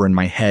thing over in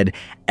my head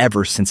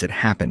ever since it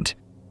happened.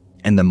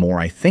 And the more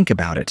I think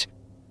about it,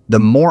 the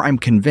more I'm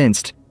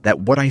convinced that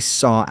what I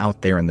saw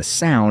out there in the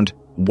sound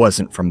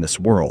wasn't from this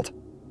world.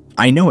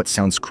 I know it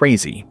sounds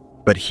crazy,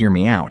 but hear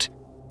me out.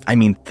 I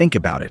mean, think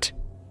about it.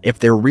 If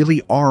there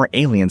really are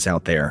aliens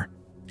out there,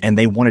 and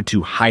they wanted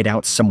to hide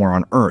out somewhere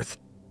on Earth,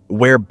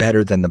 where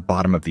better than the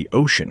bottom of the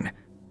ocean?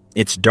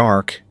 It's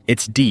dark,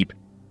 it's deep,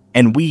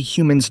 and we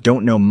humans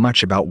don't know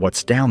much about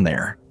what's down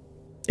there.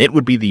 It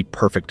would be the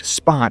perfect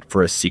spot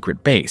for a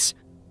secret base.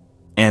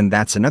 And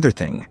that's another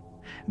thing.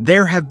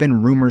 There have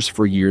been rumors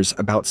for years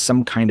about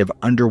some kind of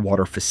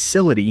underwater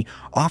facility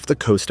off the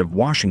coast of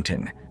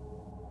Washington.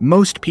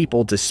 Most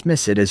people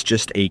dismiss it as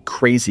just a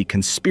crazy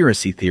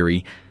conspiracy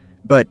theory,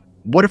 but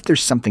what if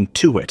there's something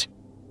to it?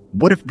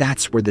 What if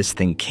that's where this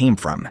thing came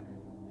from?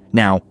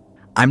 Now,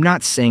 I'm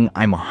not saying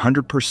I'm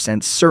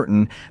 100%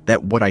 certain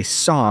that what I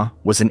saw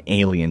was an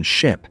alien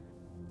ship.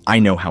 I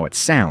know how it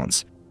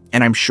sounds,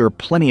 and I'm sure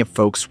plenty of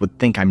folks would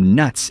think I'm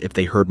nuts if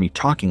they heard me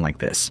talking like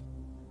this.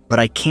 But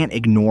I can't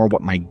ignore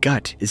what my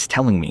gut is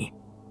telling me.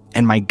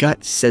 And my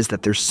gut says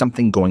that there's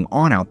something going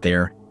on out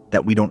there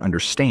that we don't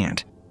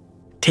understand.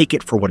 Take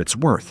it for what it's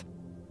worth.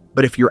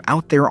 But if you're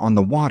out there on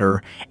the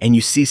water and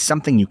you see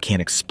something you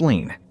can't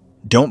explain,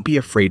 don't be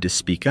afraid to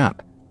speak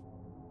up.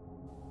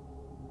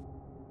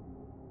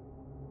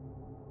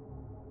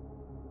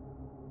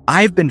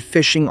 I've been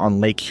fishing on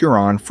Lake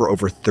Huron for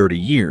over 30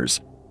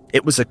 years.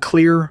 It was a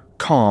clear,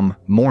 calm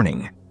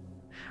morning.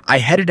 I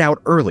headed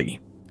out early,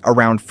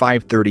 around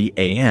 5:30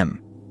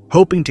 a.m.,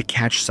 hoping to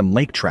catch some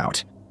lake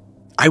trout.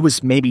 I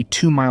was maybe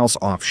 2 miles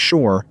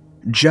offshore,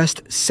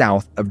 just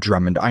south of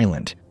Drummond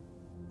Island.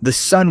 The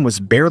sun was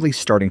barely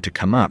starting to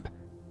come up.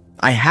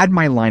 I had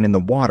my line in the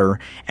water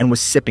and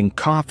was sipping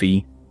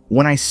coffee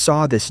when I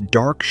saw this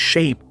dark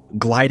shape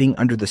gliding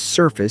under the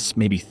surface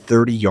maybe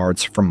 30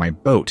 yards from my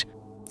boat.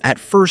 At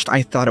first,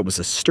 I thought it was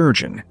a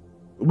sturgeon.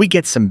 We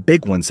get some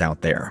big ones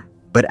out there,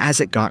 but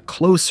as it got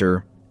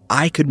closer,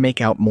 I could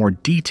make out more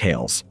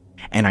details.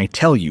 And I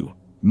tell you,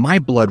 my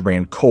blood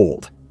ran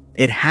cold.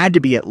 It had to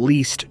be at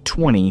least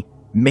 20,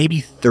 maybe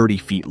 30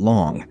 feet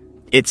long.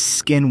 Its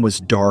skin was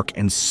dark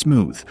and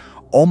smooth,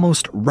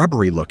 almost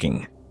rubbery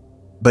looking.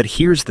 But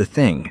here's the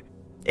thing.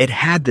 It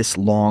had this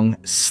long,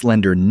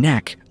 slender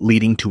neck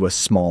leading to a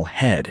small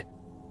head.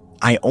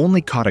 I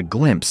only caught a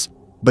glimpse,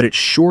 but it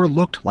sure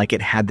looked like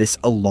it had this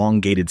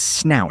elongated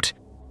snout,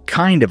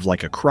 kind of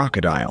like a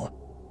crocodile.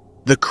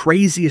 The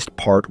craziest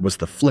part was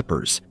the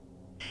flippers.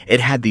 It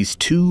had these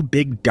 2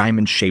 big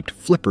diamond-shaped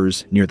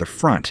flippers near the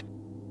front,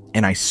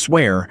 and I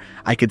swear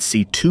I could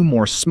see 2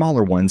 more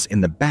smaller ones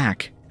in the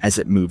back as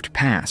it moved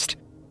past.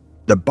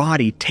 The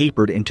body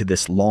tapered into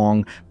this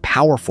long,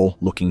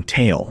 powerful-looking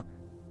tail.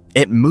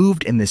 It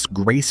moved in this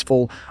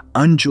graceful,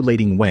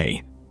 undulating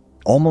way,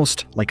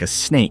 almost like a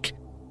snake.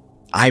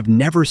 I've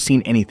never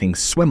seen anything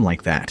swim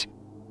like that.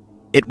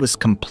 It was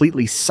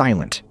completely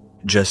silent,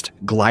 just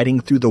gliding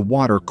through the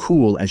water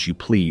cool as you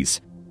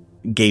please.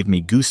 Gave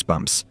me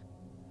goosebumps.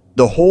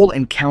 The whole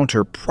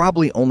encounter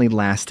probably only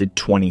lasted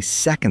 20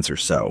 seconds or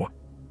so.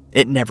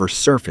 It never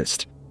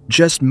surfaced,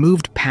 just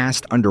moved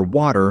past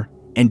underwater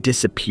and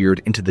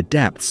disappeared into the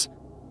depths.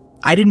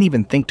 I didn't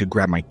even think to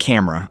grab my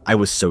camera, I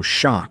was so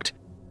shocked.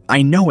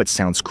 I know it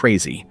sounds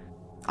crazy.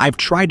 I've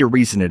tried to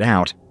reason it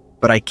out,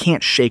 but I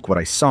can't shake what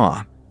I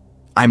saw.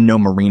 I'm no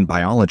marine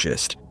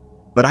biologist,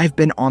 but I've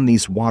been on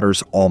these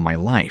waters all my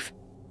life,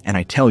 and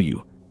I tell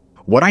you,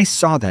 what I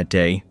saw that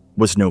day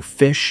was no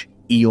fish,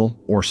 eel,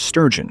 or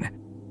sturgeon.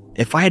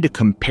 If I had to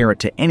compare it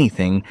to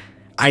anything,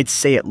 I'd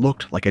say it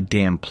looked like a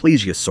damn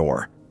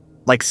plesiosaur,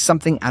 like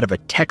something out of a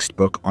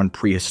textbook on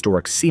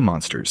prehistoric sea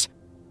monsters.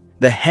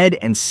 The head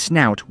and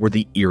snout were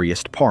the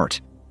eeriest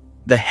part.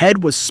 The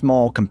head was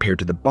small compared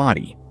to the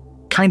body,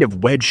 kind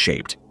of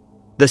wedge-shaped.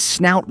 The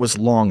snout was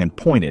long and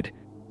pointed,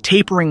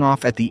 tapering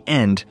off at the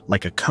end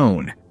like a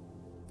cone.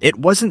 It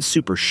wasn't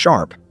super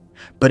sharp,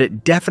 but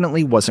it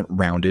definitely wasn't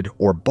rounded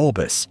or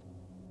bulbous.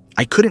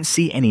 I couldn't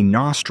see any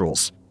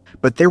nostrils,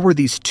 but there were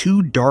these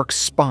 2 dark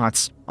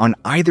spots on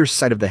either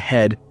side of the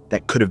head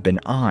that could have been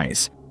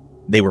eyes.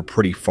 They were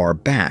pretty far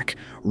back,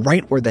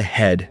 right where the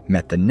head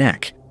met the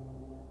neck.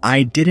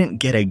 I didn't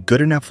get a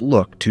good enough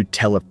look to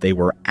tell if they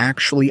were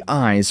actually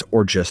eyes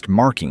or just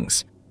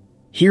markings.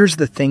 Here's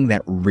the thing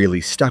that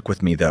really stuck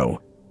with me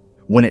though.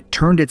 When it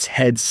turned its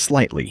head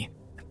slightly,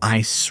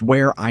 I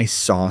swear I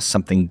saw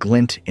something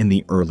glint in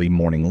the early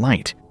morning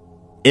light.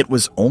 It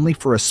was only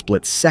for a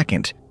split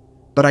second,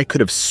 but I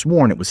could have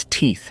sworn it was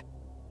teeth.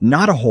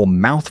 Not a whole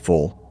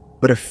mouthful,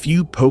 but a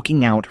few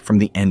poking out from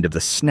the end of the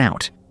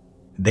snout.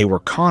 They were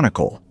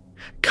conical,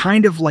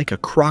 kind of like a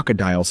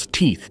crocodile's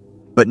teeth,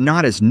 but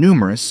not as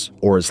numerous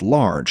or as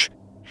large.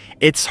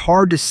 It's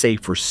hard to say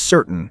for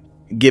certain,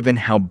 given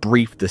how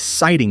brief the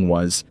sighting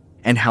was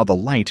and how the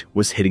light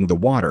was hitting the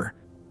water,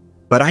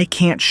 but I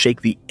can't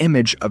shake the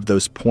image of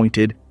those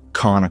pointed,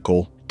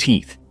 conical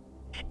teeth.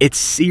 It's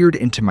seared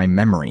into my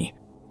memory.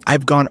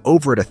 I've gone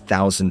over it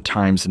 1,000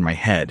 times in my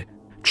head,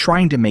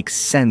 trying to make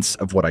sense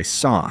of what I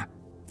saw.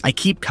 I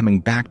keep coming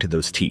back to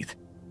those teeth.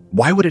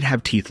 Why would it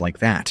have teeth like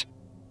that?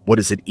 What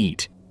does it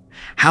eat?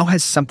 How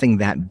has something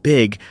that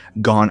big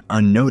gone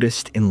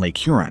unnoticed in Lake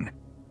Huron?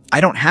 I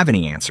don't have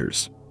any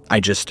answers. I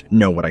just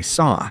know what I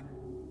saw.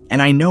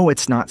 And I know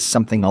it's not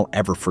something I'll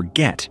ever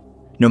forget,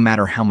 no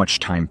matter how much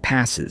time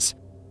passes.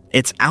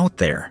 It's out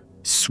there,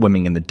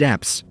 swimming in the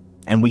depths,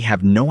 and we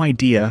have no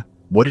idea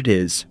what it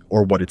is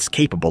or what it's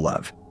capable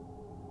of.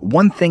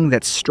 One thing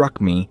that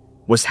struck me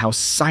was how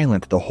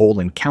silent the whole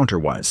encounter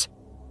was.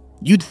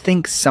 You'd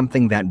think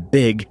something that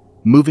big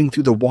moving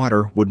through the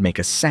water would make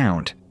a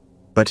sound,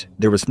 but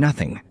there was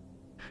nothing.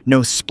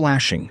 No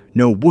splashing,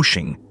 no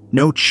whooshing,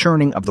 no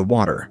churning of the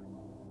water.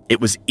 It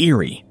was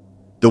eerie,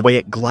 the way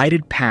it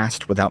glided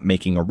past without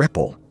making a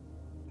ripple.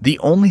 The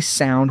only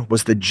sound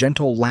was the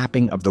gentle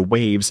lapping of the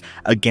waves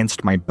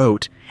against my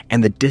boat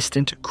and the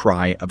distant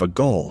cry of a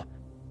gull.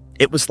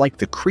 It was like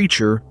the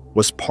creature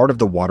was part of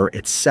the water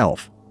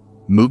itself,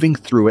 moving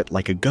through it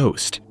like a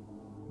ghost.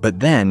 But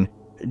then,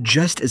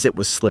 just as it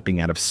was slipping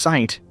out of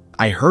sight,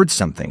 I heard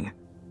something.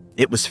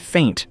 It was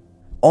faint,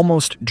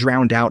 almost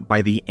drowned out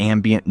by the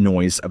ambient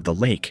noise of the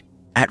lake.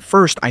 At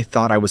first, I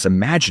thought I was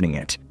imagining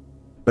it,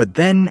 but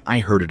then I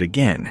heard it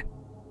again.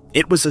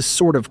 It was a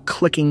sort of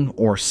clicking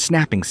or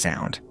snapping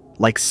sound,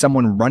 like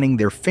someone running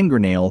their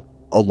fingernail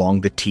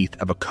along the teeth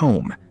of a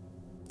comb.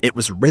 It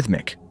was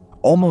rhythmic,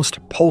 almost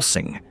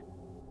pulsing.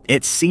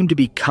 It seemed to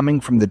be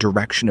coming from the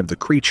direction of the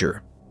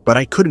creature, but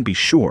I couldn't be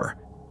sure.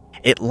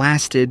 It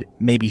lasted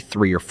maybe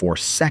 3 or 4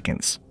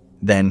 seconds,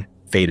 then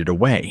faded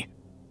away.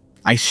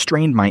 I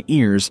strained my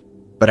ears,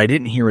 but I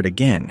didn't hear it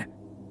again.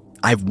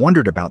 I've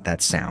wondered about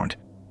that sound.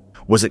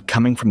 Was it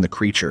coming from the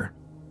creature?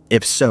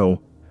 If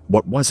so,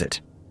 what was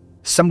it?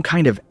 Some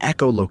kind of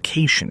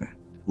echolocation,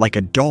 like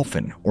a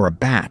dolphin or a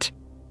bat?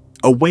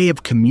 A way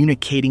of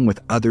communicating with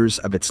others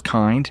of its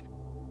kind?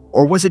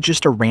 Or was it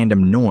just a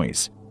random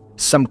noise,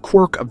 some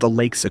quirk of the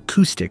lake's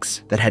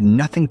acoustics that had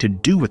nothing to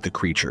do with the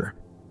creature?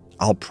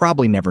 I'll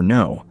probably never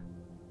know,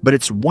 but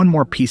it's one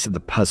more piece of the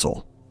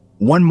puzzle,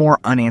 one more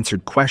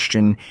unanswered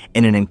question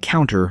in an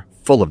encounter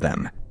full of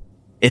them.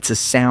 It's a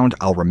sound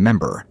I'll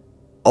remember,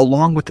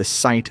 along with the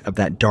sight of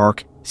that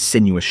dark,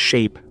 sinuous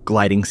shape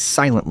gliding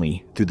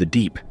silently through the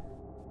deep.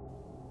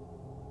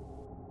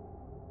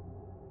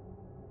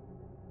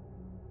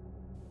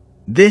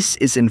 This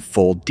is in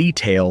full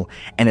detail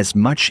and as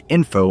much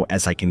info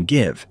as I can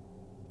give.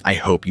 I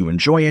hope you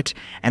enjoy it,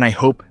 and I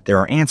hope there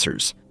are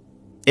answers.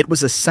 It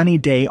was a sunny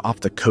day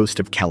off the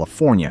coast of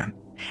California,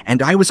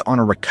 and I was on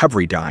a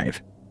recovery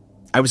dive.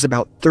 I was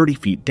about 30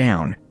 feet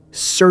down,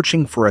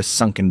 searching for a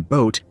sunken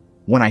boat,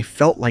 when I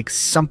felt like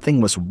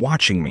something was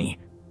watching me.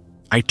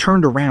 I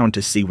turned around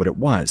to see what it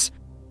was.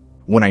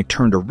 When I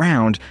turned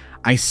around,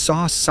 I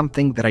saw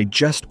something that I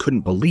just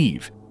couldn't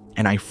believe,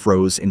 and I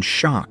froze in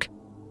shock.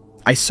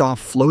 I saw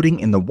floating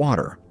in the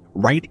water,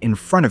 right in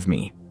front of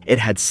me. It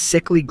had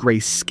sickly gray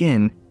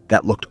skin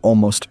that looked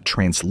almost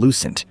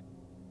translucent.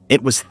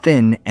 It was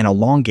thin and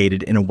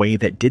elongated in a way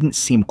that didn't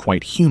seem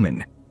quite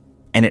human,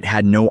 and it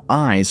had no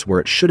eyes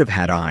where it should have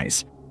had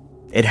eyes.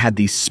 It had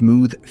these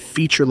smooth,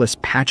 featureless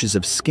patches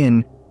of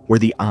skin where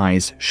the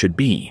eyes should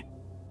be.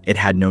 It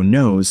had no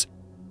nose.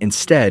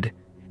 Instead,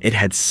 it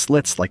had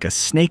slits like a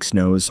snake's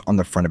nose on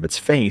the front of its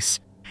face,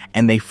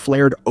 and they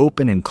flared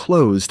open and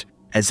closed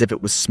as if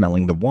it was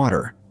smelling the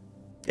water.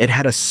 It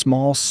had a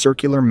small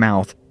circular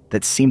mouth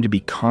that seemed to be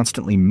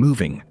constantly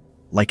moving,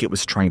 like it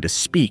was trying to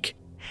speak,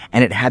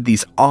 and it had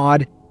these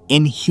odd,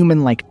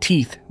 inhuman-like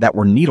teeth that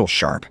were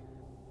needle-sharp.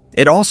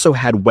 It also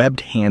had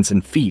webbed hands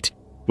and feet,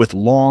 with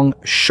long,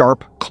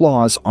 sharp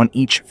claws on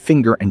each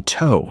finger and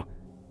toe.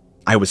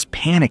 I was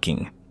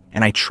panicking,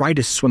 and I tried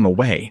to swim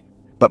away,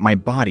 but my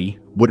body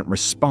wouldn't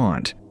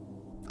respond.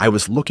 I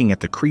was looking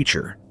at the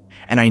creature,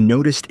 and I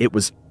noticed it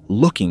was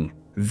looking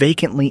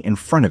vacantly in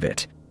front of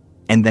it,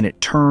 and then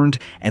it turned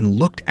and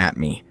looked at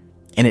me,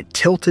 and it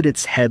tilted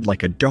its head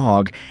like a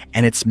dog,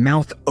 and its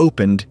mouth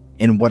opened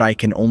in what I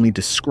can only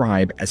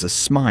describe as a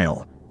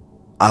smile.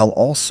 I'll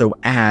also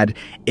add,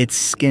 its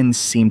skin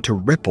seemed to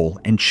ripple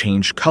and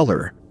change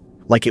color,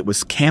 like it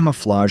was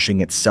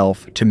camouflaging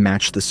itself to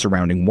match the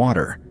surrounding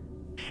water.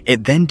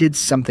 It then did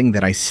something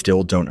that I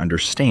still don't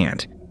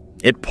understand.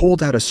 It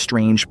pulled out a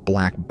strange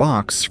black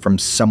box from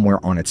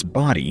somewhere on its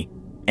body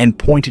and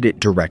pointed it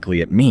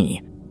directly at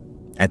me.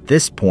 At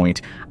this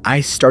point,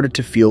 I started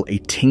to feel a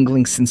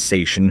tingling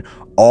sensation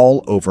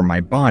all over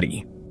my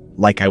body,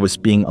 like I was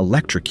being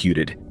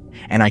electrocuted,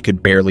 and I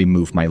could barely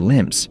move my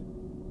limbs.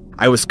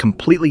 I was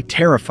completely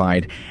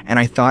terrified, and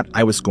I thought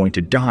I was going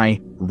to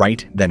die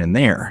right then and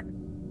there.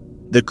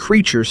 The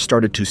creature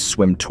started to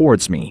swim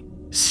towards me,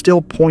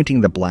 still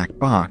pointing the black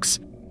box,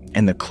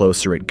 and the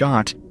closer it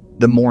got,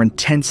 the more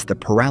intense the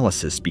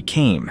paralysis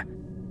became.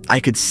 I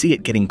could see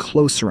it getting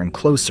closer and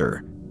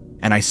closer,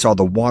 and I saw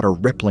the water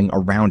rippling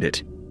around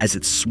it as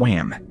it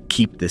swam.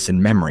 Keep this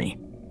in memory.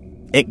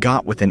 It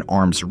got within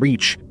arm's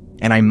reach,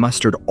 and I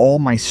mustered all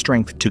my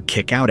strength to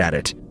kick out at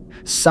it,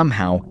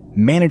 somehow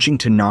managing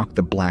to knock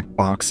the black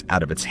box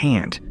out of its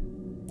hand.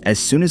 As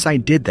soon as I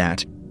did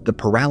that, the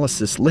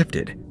paralysis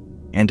lifted,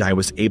 and I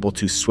was able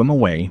to swim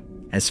away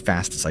as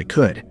fast as I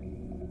could.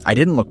 I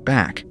didn't look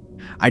back.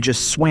 I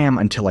just swam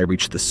until I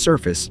reached the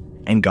surface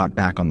and got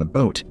back on the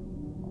boat.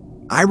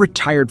 I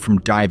retired from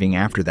diving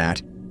after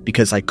that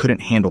because I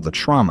couldn't handle the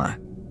trauma.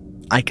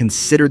 I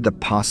considered the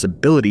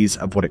possibilities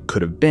of what it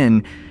could have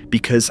been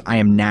because I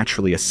am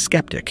naturally a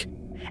skeptic,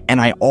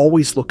 and I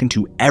always look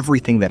into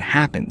everything that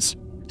happens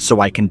so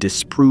I can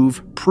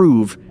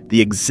prove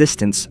the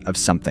existence of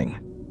something.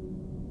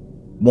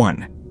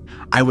 1.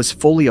 I was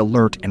fully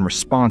alert and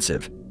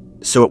responsive,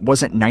 so it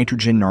wasn't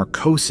nitrogen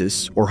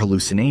narcosis or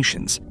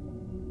hallucinations.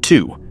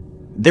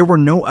 2. There were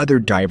no other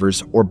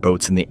divers or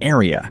boats in the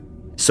area,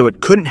 so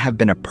it couldn't have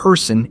been a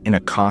person in a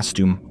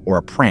costume or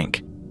a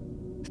prank.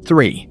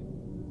 3.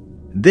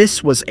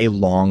 This was a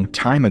long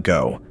time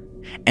ago,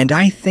 and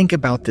I think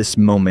about this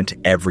moment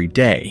every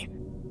day,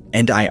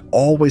 and I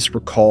always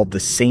recall the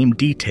same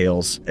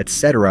details,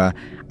 etc.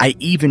 I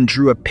even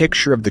drew a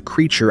picture of the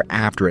creature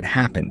after it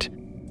happened,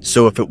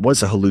 so if it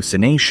was a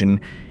hallucination,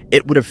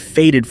 it would have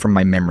faded from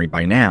my memory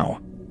by now.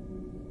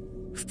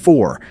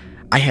 4.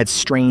 I had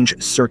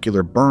strange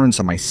circular burns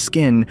on my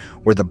skin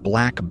where the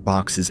black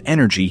box's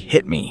energy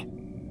hit me.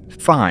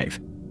 5.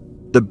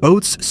 The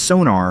boat's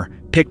sonar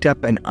picked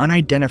up an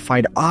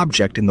unidentified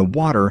object in the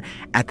water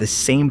at the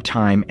same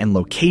time and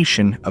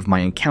location of my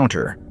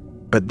encounter,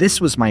 but this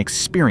was my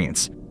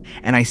experience,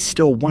 and I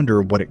still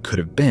wonder what it could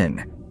have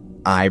been.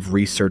 I've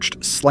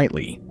researched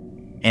slightly,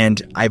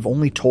 and I've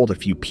only told a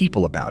few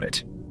people about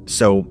it,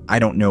 so I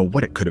don't know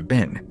what it could have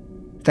been.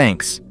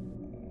 Thanks.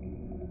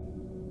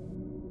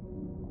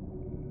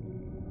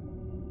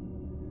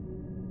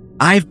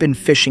 I've been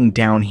fishing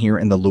down here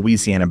in the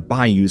Louisiana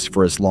bayous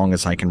for as long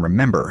as I can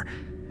remember,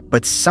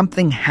 but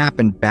something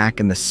happened back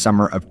in the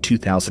summer of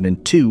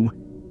 2002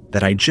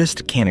 that I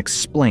just can't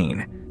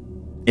explain.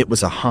 It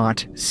was a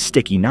hot,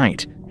 sticky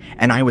night,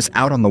 and I was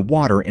out on the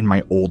water in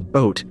my old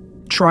boat,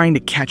 trying to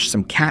catch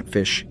some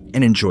catfish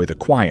and enjoy the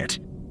quiet.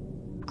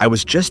 I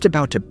was just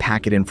about to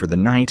pack it in for the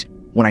night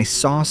when I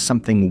saw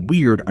something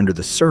weird under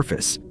the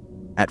surface.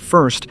 At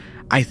first,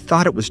 I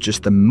thought it was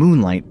just the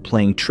moonlight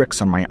playing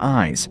tricks on my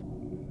eyes,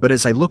 but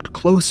as I looked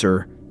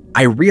closer,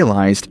 I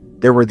realized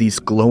there were these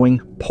glowing,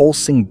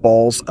 pulsing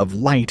balls of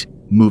light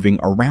moving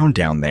around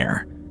down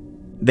there.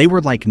 They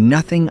were like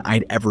nothing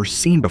I'd ever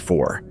seen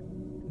before.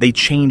 They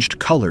changed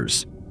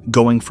colors,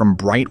 going from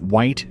bright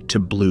white to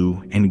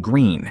blue and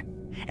green,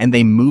 and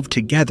they moved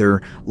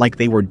together like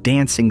they were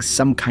dancing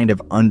some kind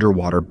of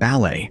underwater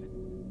ballet.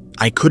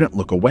 I couldn't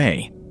look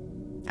away.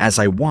 As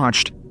I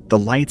watched, the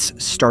lights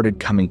started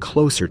coming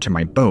closer to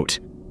my boat.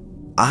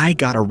 I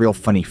got a real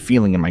funny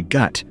feeling in my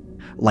gut,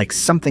 like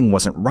something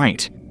wasn't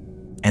right.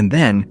 And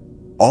then,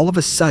 all of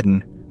a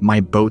sudden,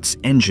 my boat's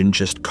engine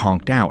just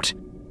conked out.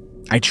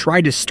 I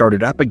tried to start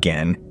it up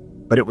again,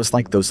 but it was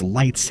like those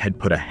lights had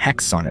put a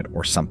hex on it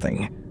or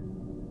something.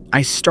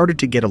 I started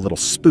to get a little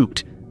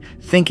spooked,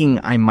 thinking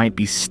I might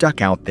be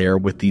stuck out there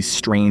with these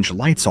strange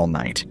lights all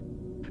night.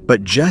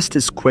 But just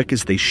as quick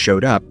as they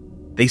showed up,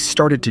 they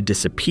started to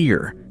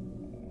disappear.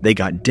 They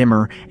got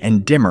dimmer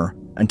and dimmer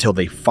until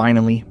they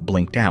finally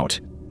blinked out,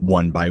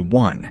 one by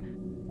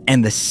one.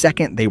 And the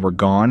second they were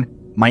gone,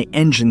 my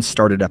engine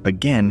started up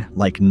again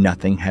like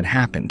nothing had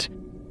happened.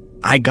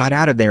 I got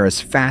out of there as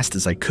fast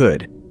as I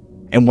could,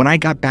 and when I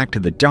got back to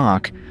the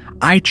dock,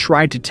 I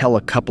tried to tell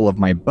a couple of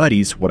my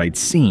buddies what I'd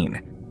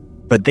seen,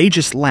 but they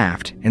just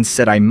laughed and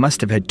said I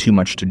must have had too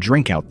much to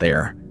drink out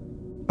there.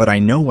 But I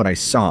know what I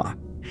saw,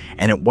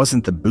 and it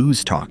wasn't the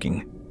booze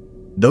talking.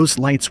 Those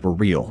lights were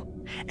real,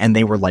 and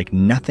they were like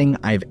nothing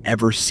I've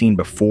ever seen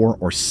before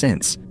or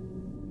since.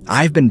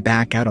 I've been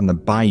back out on the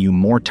bayou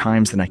more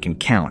times than I can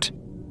count,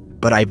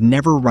 but I've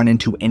never run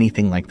into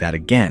anything like that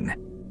again.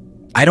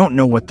 I don't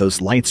know what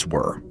those lights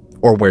were,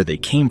 or where they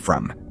came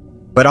from,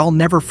 but I'll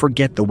never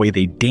forget the way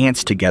they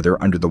danced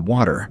together under the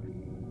water.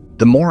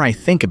 The more I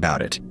think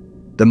about it,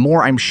 the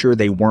more I'm sure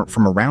they weren't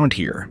from around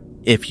here,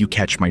 if you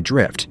catch my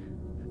drift.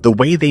 The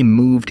way they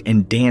moved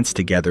and danced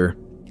together,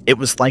 it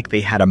was like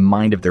they had a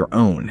mind of their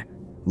own,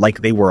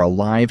 like they were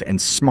alive and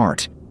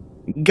smart.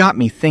 Got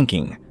me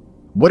thinking,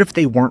 what if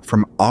they weren't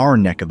from our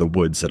neck of the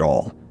woods at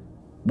all?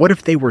 What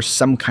if they were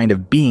some kind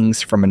of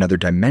beings from another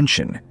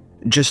dimension,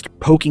 just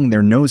poking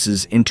their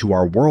noses into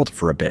our world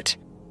for a bit?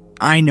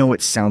 I know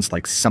it sounds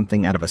like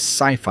something out of a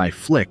sci-fi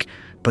flick,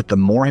 but the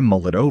more I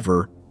mull it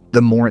over,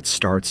 the more it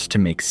starts to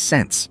make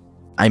sense.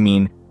 I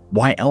mean,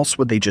 why else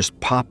would they just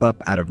pop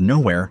up out of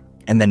nowhere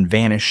and then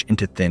vanish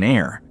into thin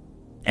air?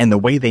 And the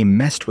way they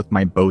messed with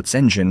my boat's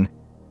engine,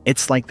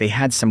 it's like they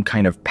had some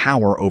kind of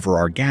power over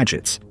our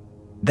gadgets.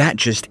 That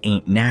just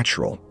ain't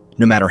natural,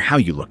 no matter how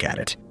you look at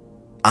it.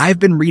 I've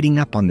been reading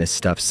up on this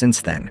stuff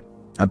since then,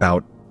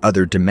 about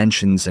other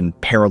dimensions and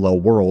parallel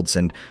worlds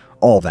and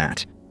all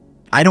that,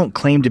 I don't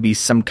claim to be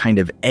some kind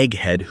of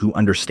egghead who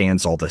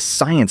understands all the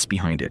science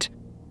behind it,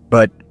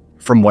 but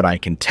from what I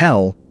can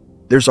tell,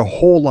 there's a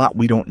whole lot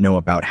we don't know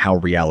about how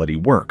reality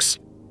works.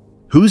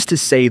 Who's to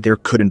say there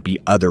couldn't be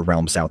other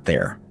realms out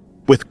there,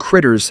 with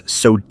critters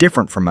so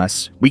different from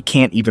us we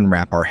can't even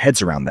wrap our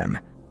heads around them?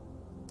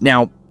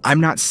 Now, I'm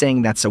not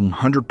saying that's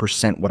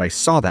 100% what I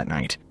saw that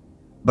night,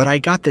 but I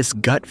got this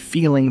gut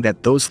feeling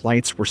that those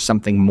lights were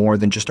something more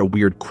than just a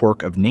weird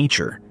quirk of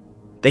nature.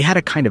 They had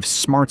a kind of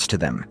smarts to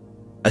them,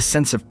 a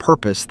sense of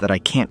purpose that I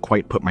can't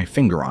quite put my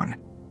finger on.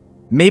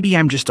 Maybe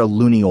I'm just a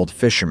loony old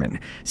fisherman,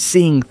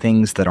 seeing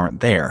things that aren't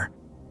there,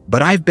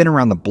 but I've been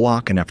around the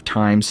block enough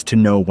times to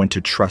know when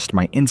to trust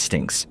my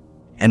instincts,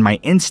 and my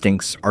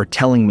instincts are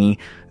telling me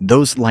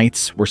those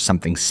lights were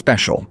something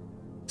special,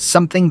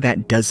 something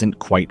that doesn't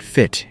quite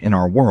fit in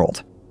our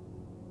world.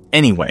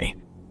 Anyway,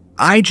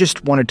 I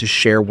just wanted to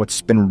share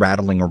what's been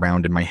rattling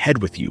around in my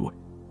head with you,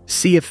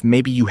 see if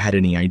maybe you had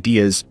any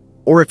ideas,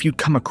 or if you'd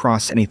come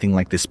across anything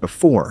like this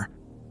before.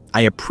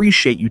 I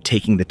appreciate you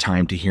taking the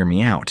time to hear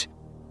me out.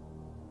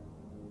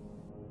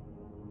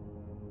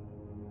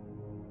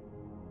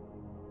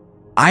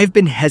 I've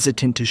been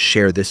hesitant to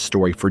share this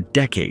story for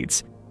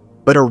decades,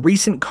 but a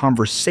recent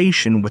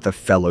conversation with a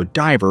fellow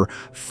diver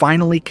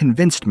finally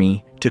convinced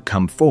me to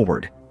come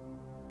forward.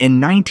 In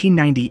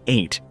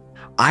 1998,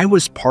 I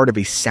was part of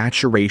a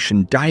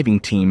saturation diving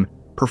team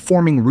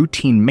performing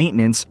routine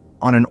maintenance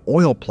on an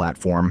oil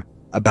platform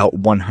about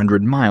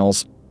 100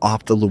 miles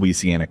off the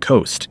Louisiana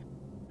coast.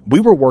 We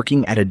were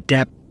working at a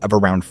depth of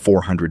around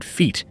 400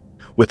 feet,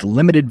 with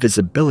limited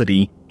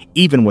visibility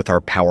even with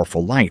our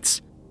powerful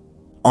lights.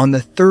 On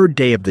the third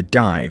day of the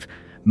dive,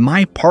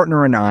 my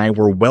partner and I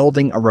were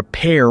welding a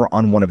repair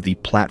on one of the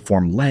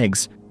platform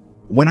legs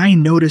when I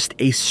noticed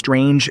a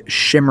strange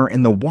shimmer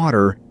in the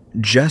water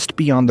just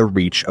beyond the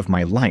reach of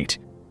my light.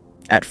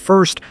 At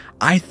first,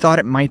 I thought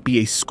it might be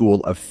a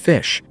school of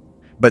fish,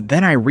 but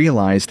then I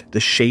realized the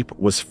shape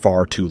was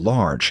far too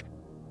large.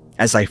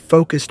 As I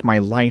focused my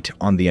light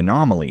on the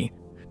anomaly,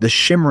 the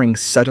shimmering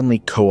suddenly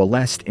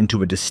coalesced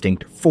into a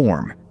distinct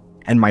form,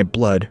 and my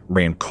blood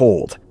ran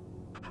cold.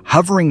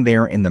 Hovering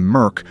there in the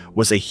murk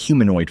was a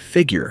humanoid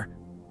figure,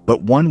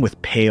 but one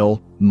with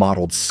pale,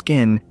 mottled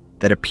skin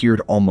that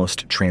appeared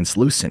almost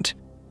translucent.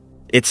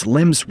 Its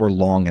limbs were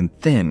long and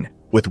thin,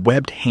 with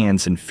webbed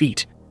hands and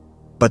feet,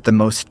 but the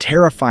most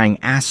terrifying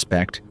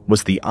aspect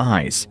was the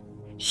eyes,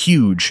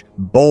 huge,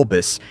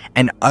 bulbous,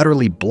 and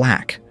utterly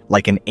black,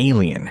 like an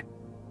alien.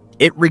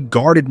 It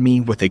regarded me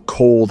with a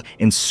cold,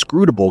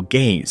 inscrutable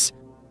gaze.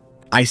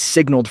 I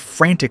signaled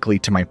frantically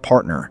to my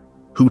partner,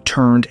 who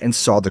turned and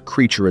saw the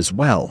creature as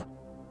well.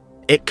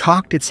 It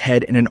cocked its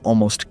head in an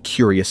almost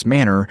curious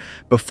manner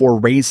before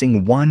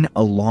raising one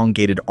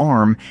elongated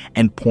arm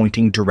and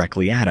pointing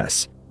directly at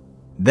us.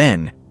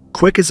 Then,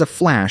 quick as a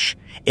flash,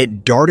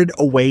 it darted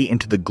away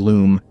into the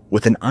gloom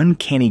with an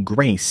uncanny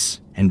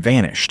grace and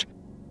vanished.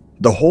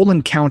 The whole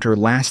encounter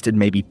lasted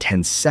maybe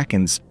 10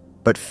 seconds,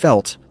 but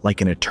felt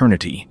like an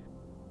eternity.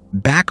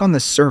 Back on the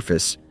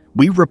surface,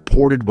 we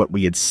reported what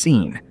we had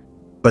seen,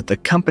 but the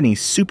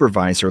company's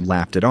supervisor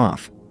laughed it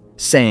off,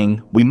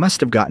 saying we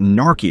must have gotten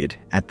narked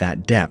at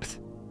that depth.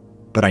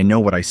 But I know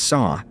what I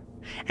saw,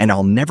 and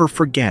I'll never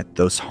forget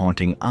those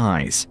haunting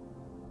eyes.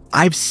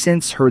 I've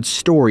since heard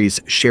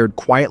stories shared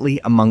quietly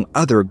among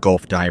other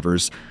Gulf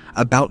divers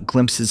about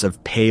glimpses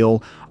of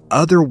pale,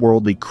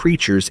 otherworldly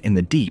creatures in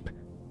the deep.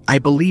 I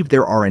believe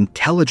there are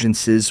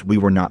intelligences we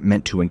were not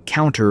meant to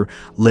encounter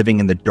living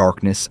in the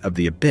darkness of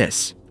the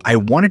abyss. I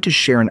wanted to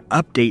share an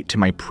update to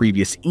my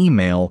previous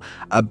email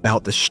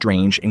about the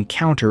strange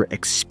encounter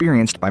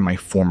experienced by my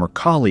former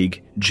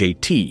colleague,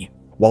 JT,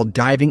 while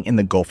diving in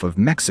the Gulf of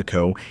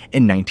Mexico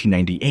in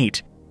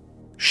 1998.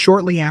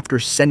 Shortly after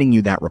sending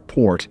you that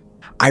report,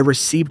 I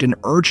received an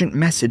urgent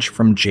message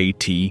from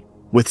JT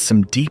with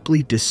some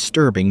deeply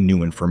disturbing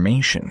new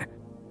information.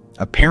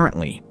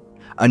 Apparently,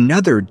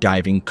 another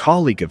diving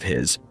colleague of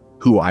his,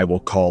 who I will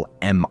call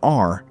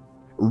MR,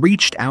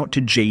 reached out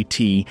to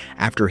JT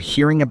after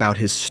hearing about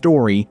his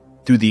story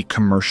through the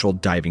commercial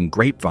diving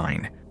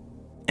grapevine.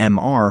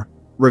 MR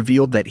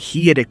revealed that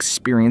he had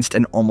experienced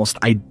an almost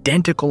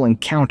identical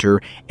encounter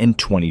in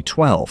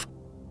 2012,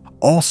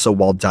 also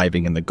while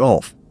diving in the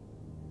Gulf.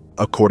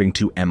 According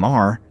to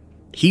MR,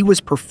 he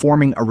was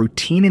performing a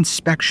routine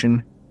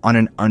inspection on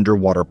an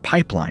underwater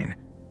pipeline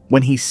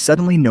when he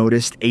suddenly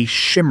noticed a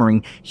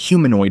shimmering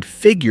humanoid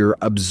figure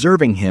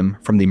observing him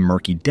from the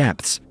murky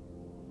depths.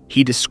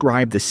 He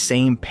described the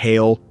same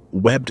pale,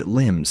 webbed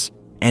limbs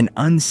and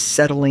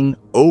unsettling,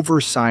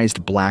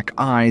 oversized black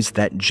eyes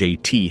that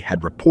JT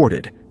had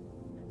reported.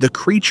 The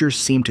creature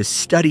seemed to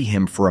study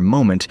him for a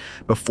moment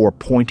before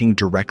pointing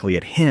directly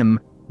at him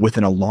with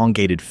an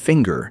elongated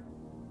finger,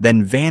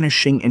 then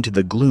vanishing into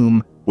the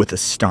gloom with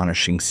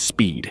astonishing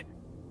speed.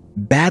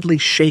 Badly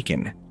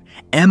shaken,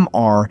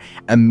 MR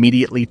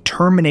immediately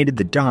terminated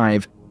the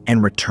dive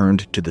and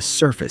returned to the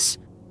surface.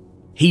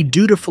 He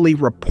dutifully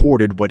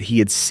reported what he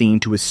had seen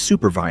to his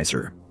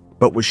supervisor,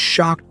 but was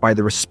shocked by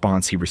the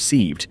response he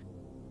received.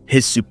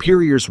 His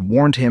superiors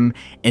warned him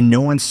in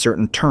no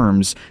uncertain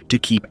terms to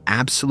keep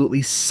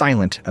absolutely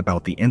silent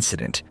about the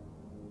incident.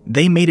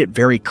 They made it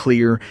very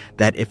clear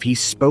that if he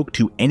spoke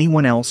to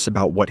anyone else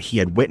about what he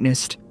had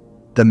witnessed,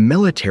 the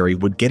military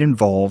would get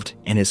involved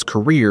and his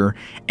career,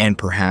 and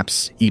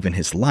perhaps even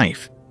his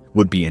life,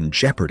 would be in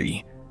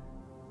jeopardy.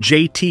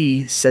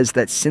 JT says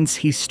that since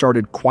he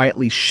started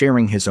quietly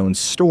sharing his own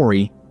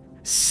story,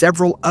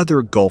 several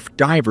other Gulf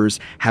divers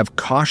have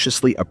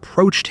cautiously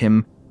approached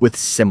him with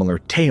similar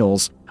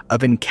tales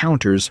of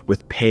encounters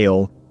with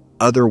pale,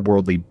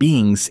 otherworldly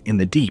beings in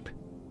the deep.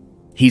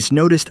 He's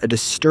noticed a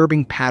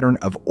disturbing pattern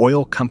of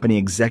oil company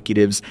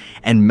executives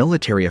and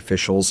military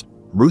officials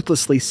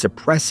ruthlessly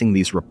suppressing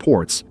these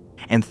reports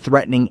and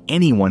threatening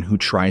anyone who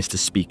tries to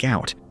speak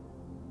out.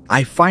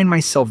 I find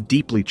myself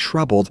deeply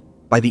troubled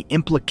by the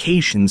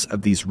implications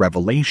of these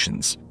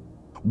revelations.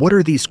 What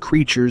are these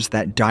creatures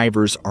that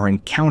divers are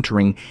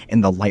encountering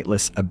in the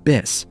lightless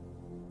abyss?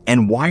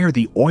 And why are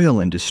the oil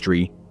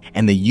industry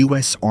and the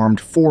U.S.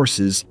 Armed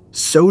Forces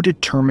so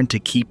determined to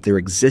keep their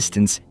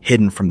existence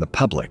hidden from the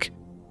public?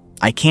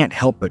 I can't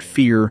help but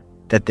fear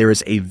that there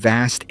is a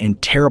vast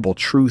and terrible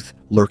truth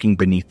lurking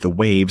beneath the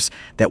waves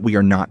that we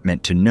are not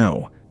meant to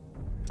know.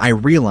 I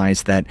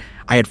realized that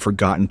I had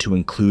forgotten to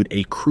include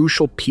a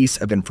crucial piece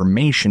of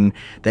information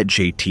that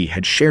JT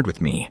had shared with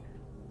me.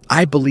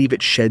 I believe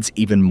it sheds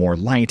even more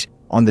light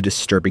on the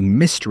disturbing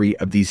mystery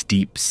of these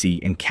deep-sea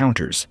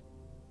encounters.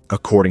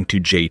 According to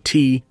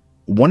JT,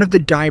 one of the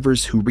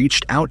divers who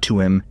reached out to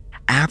him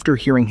after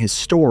hearing his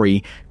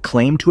story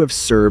claimed to have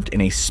served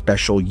in a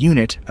special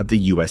unit of the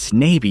U.S.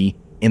 Navy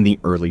in the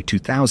early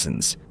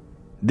 2000s.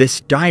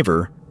 This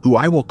diver, who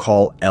I will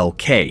call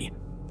LK,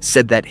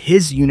 said that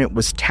his unit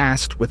was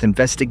tasked with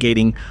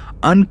investigating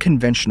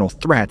unconventional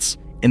threats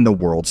in the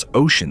world's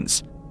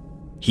oceans.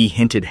 He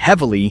hinted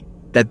heavily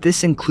that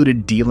this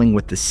included dealing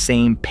with the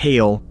same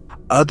pale,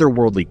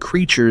 otherworldly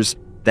creatures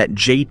that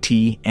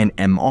JT and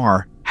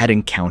MR had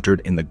encountered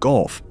in the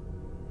Gulf.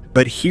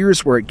 But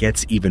here's where it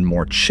gets even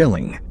more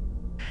chilling.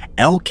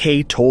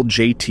 LK told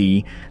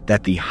JT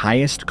that the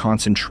highest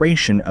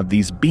concentration of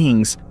these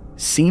beings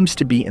seems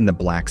to be in the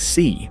Black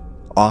Sea,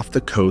 off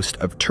the coast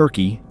of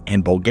Turkey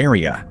and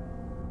Bulgaria.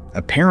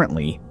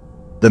 Apparently,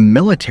 the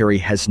military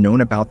has known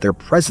about their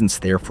presence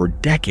there for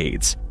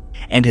decades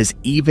and has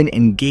even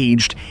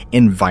engaged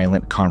in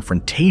violent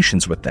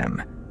confrontations with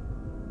them.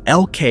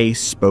 LK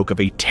spoke of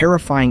a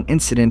terrifying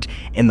incident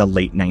in the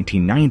late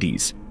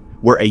 1990s,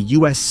 where a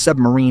U.S.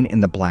 submarine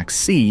in the Black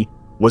Sea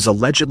was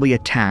allegedly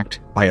attacked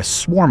by a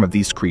swarm of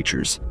these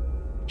creatures.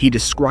 He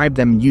described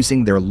them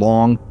using their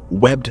long,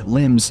 webbed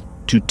limbs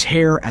to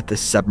tear at the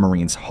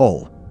submarine's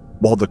hull,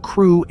 while the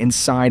crew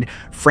inside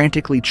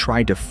frantically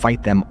tried to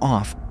fight them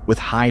off with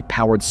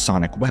high-powered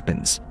sonic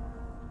weapons.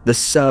 The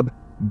sub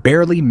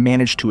barely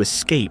managed to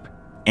escape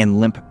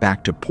and limp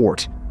back to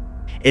port,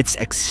 its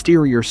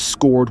exterior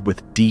scored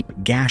with deep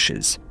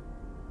gashes.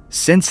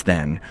 Since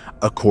then,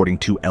 according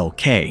to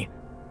LK,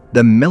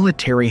 the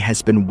military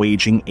has been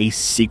waging a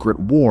secret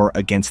war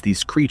against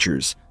these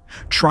creatures,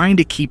 trying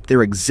to keep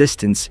their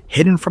existence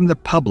hidden from the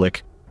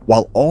public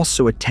while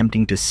also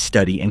attempting to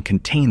study and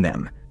contain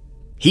them.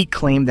 He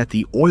claimed that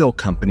the oil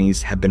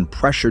companies have been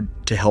pressured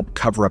to help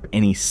cover up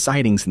any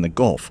sightings in the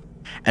Gulf,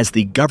 as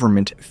the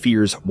government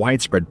fears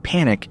widespread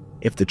panic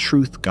if the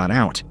truth got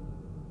out.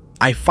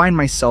 I find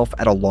myself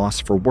at a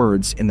loss for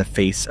words in the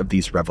face of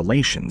these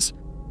revelations.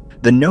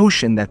 The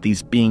notion that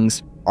these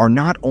beings are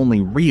not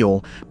only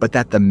real, but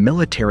that the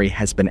military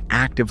has been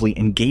actively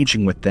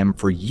engaging with them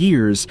for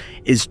years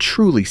is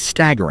truly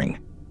staggering.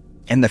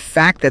 And the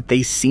fact that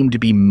they seem to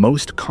be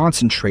most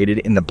concentrated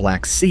in the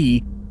Black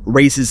Sea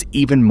raises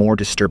even more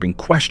disturbing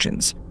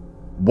questions.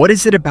 What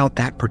is it about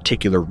that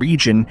particular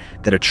region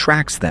that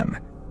attracts them?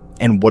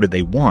 And what do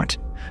they want?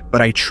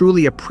 But I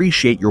truly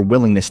appreciate your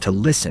willingness to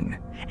listen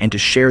and to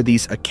share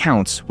these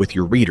accounts with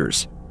your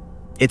readers.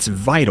 It's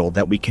vital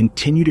that we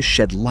continue to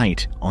shed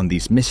light on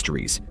these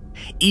mysteries,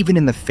 even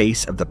in the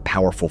face of the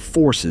powerful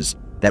forces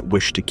that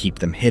wish to keep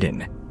them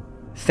hidden.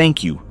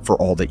 Thank you for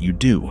all that you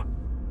do.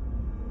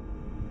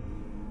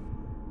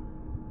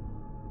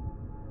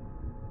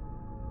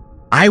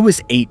 I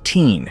was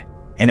 18,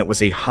 and it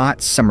was a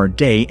hot summer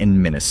day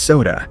in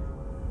Minnesota.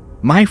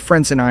 My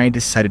friends and I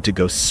decided to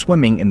go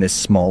swimming in this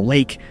small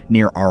lake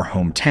near our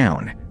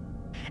hometown.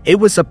 It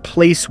was a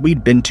place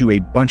we'd been to a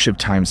bunch of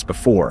times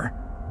before.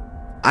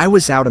 I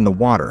was out in the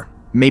water,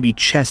 maybe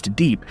chest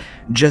deep,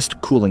 just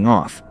cooling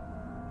off.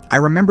 I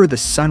remember the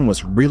sun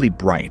was really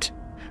bright,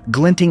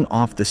 glinting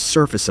off the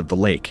surface of the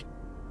lake.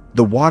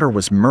 The water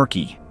was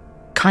murky,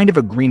 kind of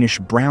a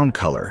greenish-brown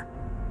color.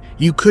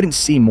 You couldn't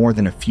see more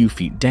than a few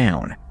feet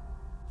down.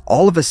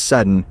 All of a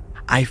sudden,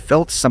 I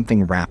felt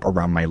something wrap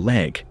around my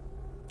leg.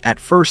 At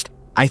first,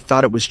 I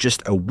thought it was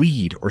just a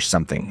weed or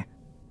something,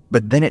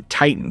 but then it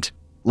tightened,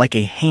 like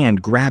a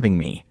hand grabbing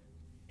me.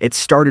 It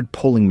started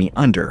pulling me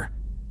under.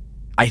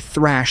 I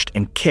thrashed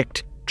and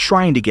kicked,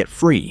 trying to get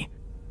free.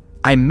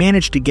 I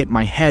managed to get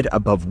my head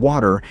above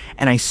water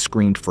and I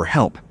screamed for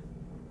help.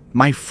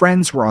 My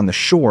friends were on the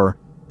shore,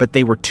 but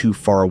they were too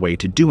far away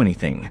to do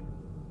anything.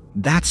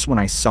 That's when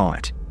I saw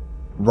it,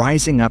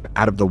 rising up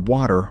out of the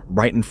water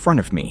right in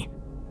front of me.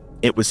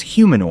 It was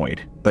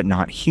humanoid, but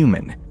not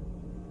human.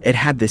 It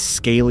had this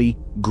scaly,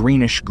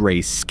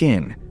 greenish-gray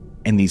skin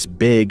and these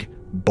big,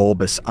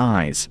 bulbous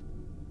eyes.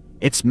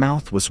 Its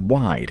mouth was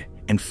wide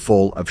and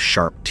full of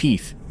sharp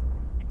teeth.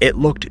 It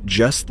looked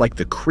just like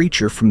the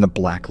creature from the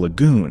Black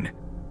Lagoon,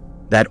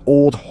 that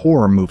old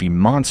horror movie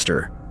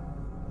monster.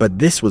 But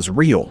this was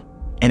real,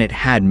 and it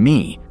had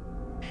me.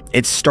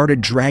 It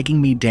started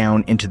dragging me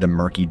down into the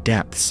murky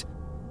depths.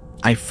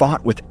 I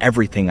fought with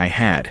everything I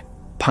had,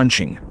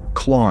 punching,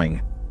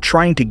 clawing,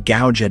 trying to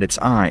gouge at its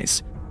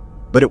eyes.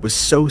 But it was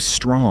so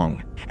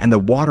strong, and the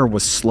water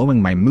was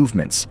slowing my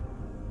movements.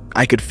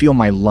 I could feel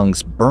my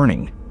lungs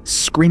burning,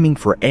 screaming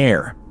for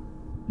air.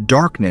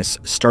 Darkness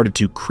started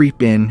to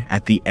creep in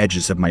at the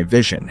edges of my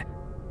vision.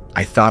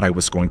 I thought I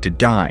was going to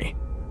die.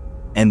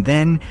 And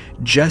then,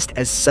 just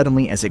as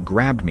suddenly as it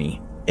grabbed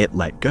me, it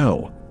let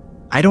go.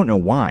 I don't know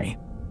why.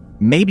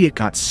 Maybe it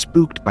got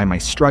spooked by my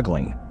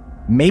struggling.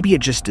 Maybe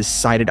it just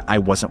decided I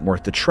wasn't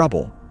worth the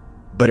trouble.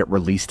 But it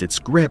released its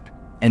grip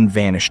and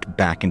vanished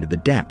back into the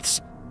depths.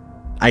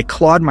 I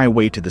clawed my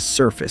way to the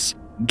surface,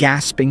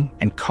 gasping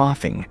and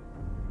coughing.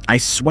 I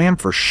swam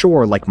for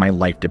shore like my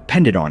life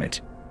depended on it,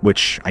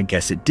 which I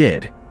guess it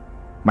did.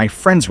 My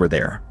friends were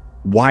there,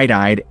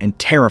 wide-eyed and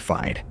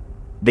terrified.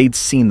 They'd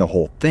seen the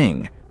whole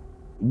thing.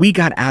 We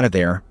got out of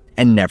there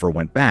and never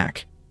went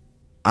back.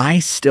 I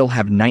still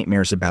have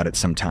nightmares about it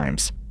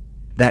sometimes.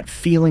 That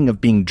feeling of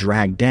being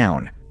dragged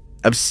down,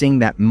 of seeing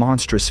that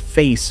monstrous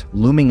face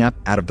looming up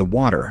out of the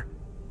water.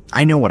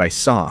 I know what I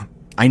saw.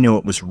 I know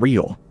it was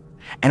real.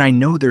 And I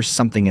know there's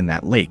something in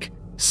that lake,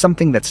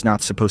 something that's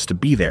not supposed to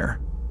be there.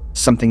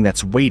 Something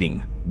that's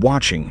waiting,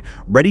 watching,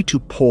 ready to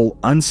pull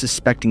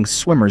unsuspecting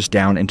swimmers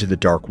down into the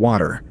dark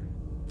water.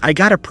 I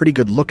got a pretty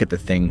good look at the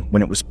thing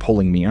when it was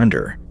pulling me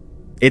under.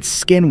 Its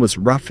skin was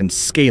rough and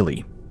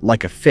scaly,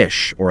 like a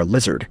fish or a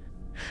lizard,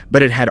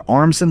 but it had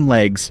arms and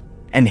legs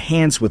and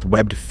hands with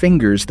webbed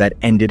fingers that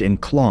ended in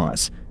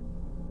claws.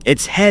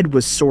 Its head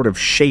was sort of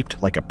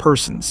shaped like a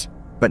person's,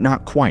 but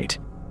not quite.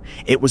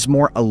 It was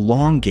more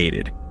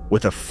elongated,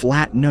 with a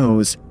flat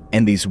nose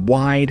and these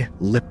wide,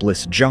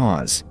 lipless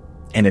jaws.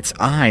 And its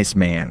eyes,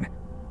 man,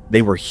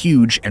 they were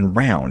huge and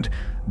round,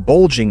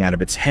 bulging out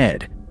of its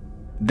head.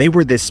 They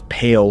were this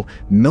pale,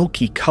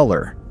 milky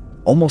color,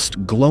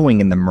 almost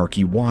glowing in the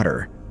murky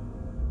water.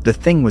 The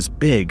thing was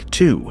big,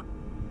 too,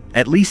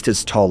 at least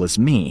as tall as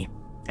me,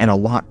 and a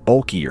lot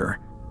bulkier.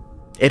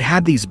 It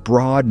had these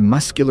broad,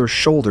 muscular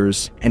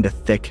shoulders and a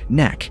thick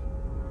neck.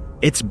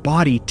 Its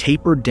body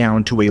tapered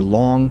down to a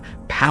long,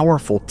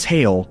 powerful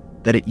tail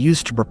that it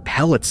used to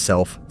propel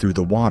itself through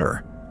the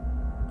water.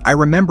 I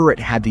remember it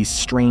had these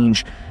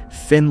strange,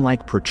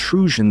 fin-like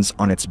protrusions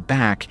on its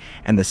back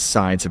and the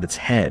sides of its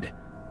head.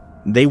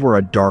 They were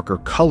a darker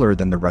color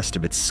than the rest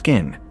of its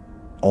skin,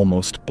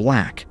 almost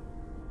black.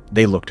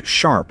 They looked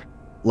sharp,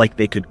 like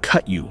they could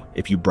cut you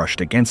if you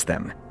brushed against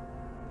them.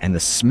 And the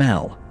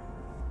smell.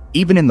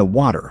 Even in the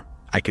water,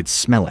 I could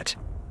smell it.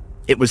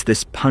 It was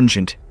this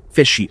pungent,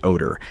 fishy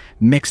odor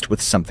mixed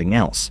with something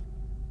else.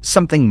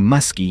 Something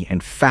musky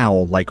and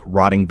foul like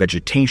rotting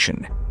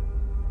vegetation.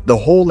 The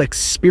whole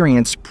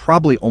experience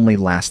probably only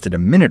lasted a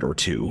minute or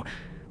two,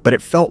 but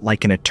it felt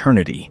like an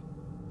eternity.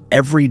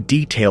 Every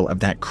detail of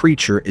that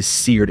creature is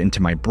seared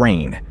into my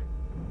brain.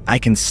 I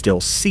can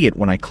still see it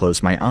when I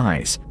close my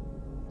eyes.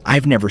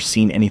 I've never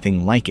seen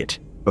anything like it,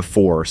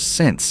 before or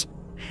since,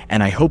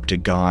 and I hope to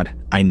God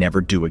I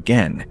never do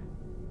again,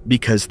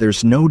 because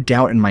there's no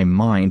doubt in my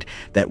mind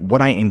that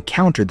what I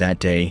encountered that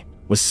day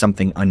was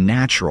something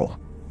unnatural,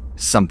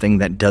 something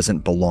that doesn't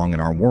belong in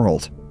our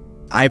world.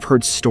 I've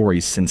heard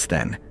stories since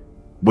then,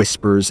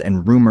 whispers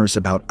and rumors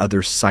about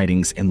other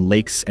sightings in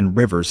lakes and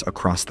rivers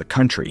across the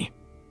country.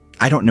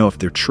 I don't know if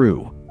they're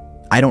true.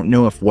 I don't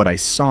know if what I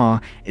saw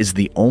is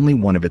the only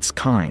one of its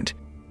kind,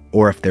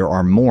 or if there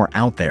are more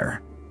out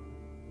there.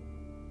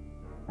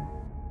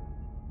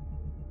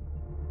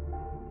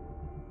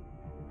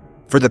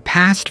 For the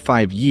past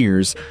 5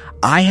 years,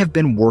 I have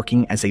been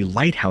working as a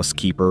lighthouse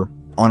keeper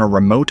on a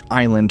remote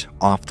island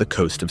off the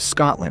coast of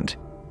Scotland.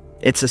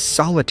 It's a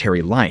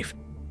solitary life,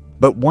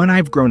 but one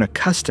I've grown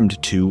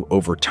accustomed to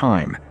over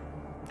time.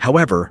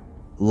 However,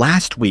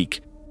 last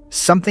week,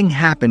 something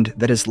happened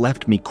that has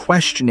left me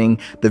questioning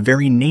the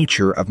very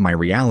nature of my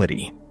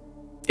reality.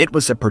 It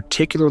was a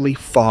particularly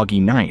foggy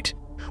night,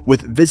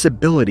 with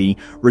visibility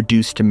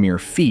reduced to mere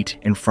feet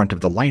in front of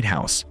the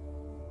lighthouse.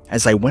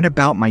 As I went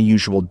about my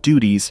usual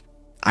duties,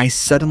 I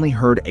suddenly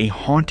heard a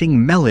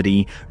haunting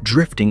melody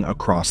drifting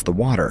across the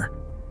water.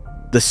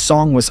 The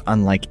song was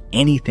unlike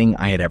anything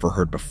I had ever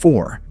heard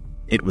before.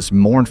 It was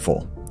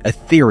mournful,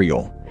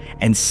 ethereal,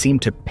 and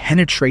seemed to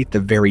penetrate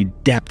the very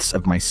depths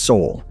of my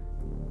soul.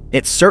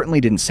 It certainly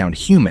didn't sound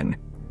human,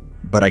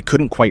 but I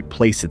couldn't quite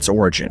place its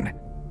origin.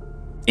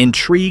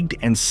 Intrigued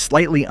and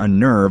slightly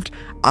unnerved,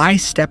 I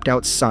stepped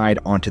outside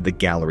onto the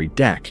gallery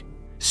deck,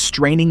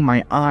 straining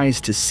my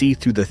eyes to see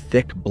through the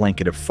thick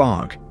blanket of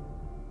fog.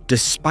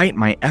 Despite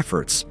my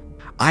efforts,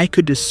 I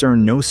could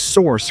discern no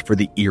source for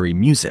the eerie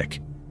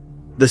music.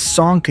 The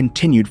song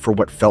continued for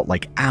what felt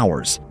like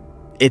hours,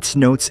 its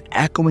notes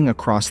echoing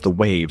across the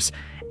waves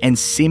and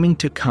seeming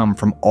to come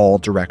from all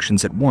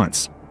directions at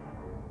once.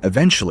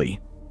 Eventually,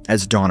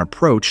 as dawn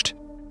approached,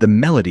 the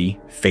melody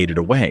faded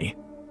away.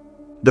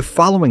 The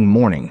following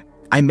morning,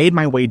 I made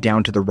my way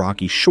down to the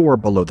rocky shore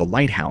below the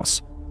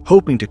lighthouse,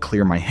 hoping to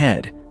clear my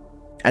head.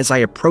 As I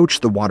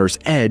approached the water's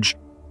edge,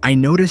 I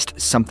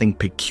noticed something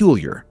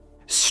peculiar,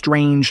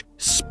 strange,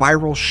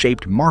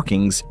 spiral-shaped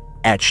markings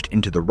etched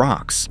into the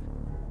rocks.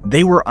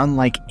 They were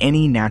unlike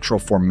any natural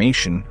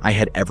formation I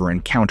had ever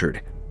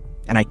encountered,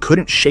 and I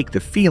couldn't shake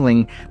the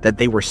feeling that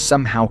they were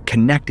somehow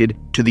connected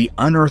to the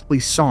unearthly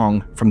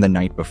song from the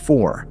night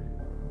before.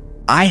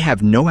 I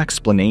have no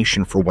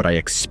explanation for what I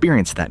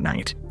experienced that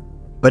night,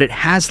 but it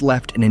has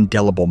left an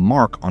indelible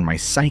mark on my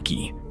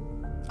psyche.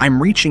 I'm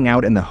reaching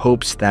out in the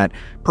hopes that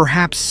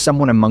perhaps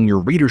someone among your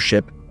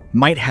readership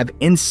might have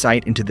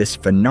insight into this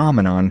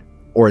phenomenon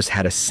or has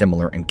had a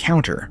similar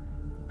encounter.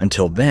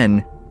 Until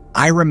then,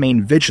 I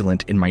remain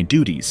vigilant in my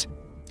duties,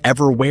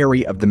 ever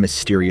wary of the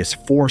mysterious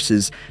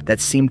forces that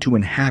seem to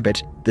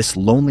inhabit this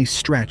lonely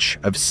stretch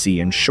of sea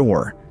and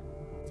shore.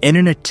 In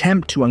an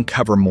attempt to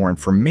uncover more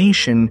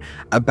information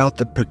about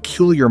the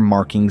peculiar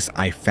markings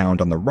I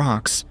found on the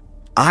rocks,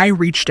 I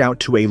reached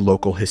out to a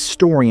local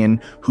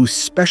historian who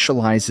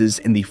specializes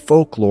in the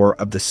folklore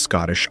of the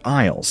Scottish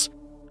Isles.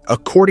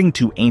 According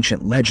to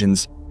ancient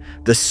legends,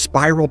 the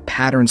spiral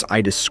patterns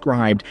I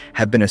described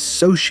have been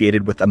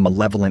associated with a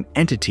malevolent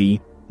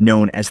entity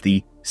known as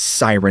the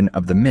Siren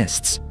of the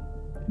Mists.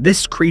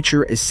 This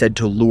creature is said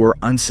to lure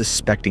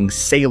unsuspecting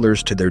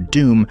sailors to their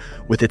doom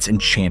with its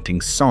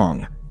enchanting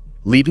song,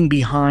 leaving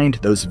behind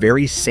those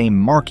very same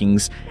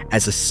markings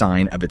as a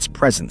sign of its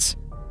presence.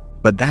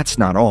 But that's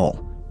not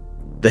all.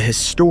 The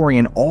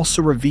historian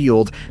also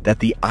revealed that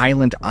the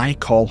island I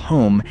call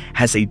home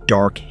has a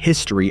dark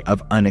history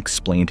of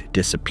unexplained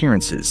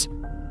disappearances.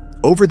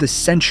 Over the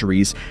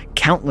centuries,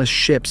 countless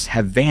ships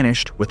have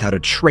vanished without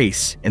a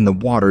trace in the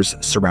waters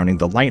surrounding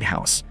the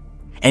lighthouse,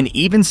 and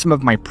even some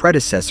of my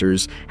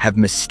predecessors have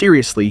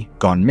mysteriously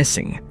gone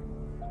missing.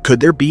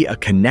 Could there be a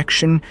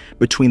connection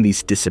between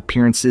these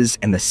disappearances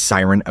and the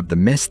Siren of the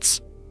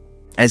Mists?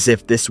 As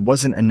if this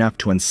wasn't enough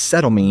to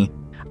unsettle me,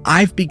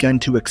 I've begun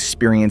to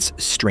experience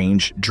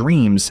strange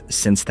dreams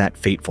since that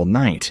fateful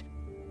night.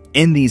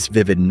 In these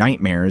vivid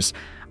nightmares,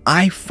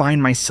 I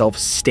find myself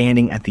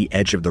standing at the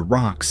edge of the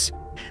rocks,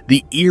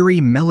 the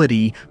eerie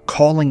melody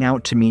calling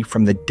out to me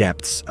from the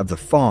depths of the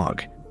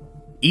fog.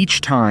 Each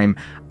time,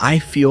 I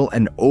feel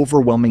an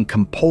overwhelming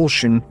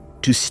compulsion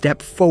to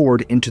step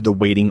forward into the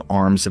waiting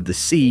arms of the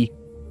sea,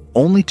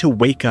 only to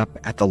wake up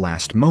at the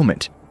last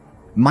moment,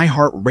 my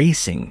heart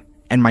racing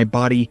and my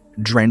body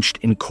drenched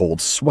in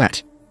cold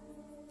sweat.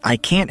 I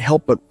can't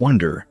help but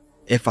wonder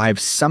if I've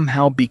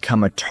somehow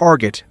become a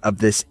target of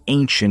this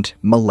ancient,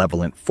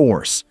 malevolent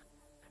force.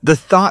 The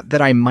thought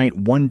that I might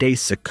one day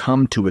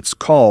succumb to its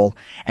call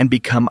and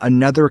become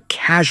another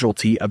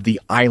casualty of the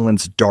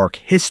island's dark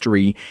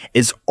history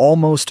is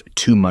almost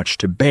too much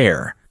to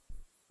bear.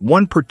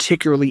 One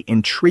particularly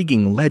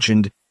intriguing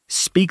legend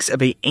speaks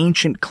of an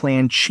ancient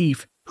clan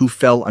chief who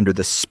fell under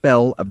the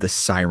spell of the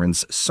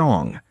siren's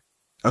song.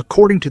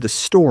 According to the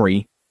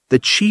story, the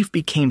chief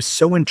became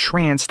so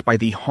entranced by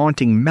the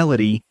haunting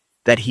melody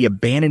that he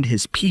abandoned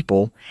his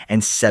people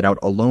and set out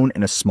alone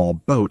in a small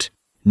boat,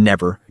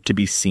 never to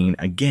be seen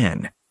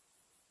again.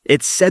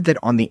 It's said that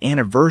on the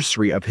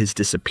anniversary of his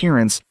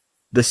disappearance,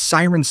 the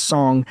siren's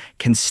song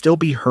can still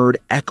be heard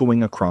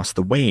echoing across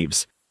the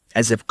waves,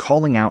 as if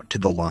calling out to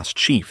the lost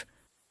chief.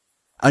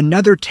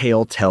 Another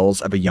tale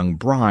tells of a young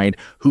bride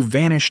who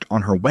vanished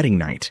on her wedding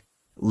night,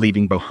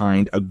 leaving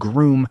behind a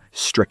groom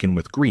stricken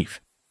with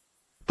grief.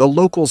 The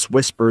locals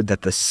whispered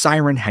that the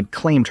siren had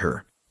claimed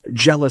her,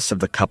 jealous of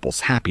the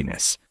couple's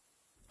happiness.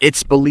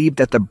 It's believed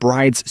that the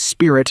bride's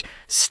spirit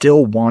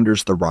still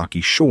wanders the rocky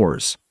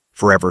shores,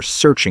 forever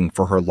searching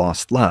for her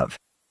lost love.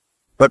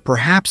 But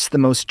perhaps the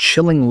most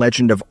chilling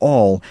legend of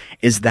all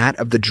is that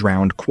of the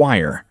drowned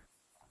choir.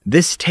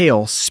 This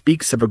tale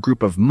speaks of a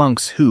group of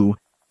monks who,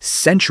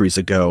 centuries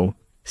ago,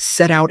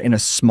 set out in a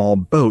small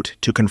boat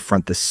to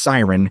confront the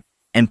siren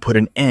and put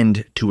an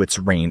end to its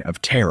reign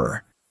of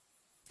terror.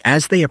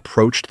 As they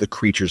approached the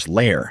creature's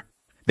lair,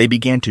 they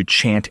began to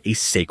chant a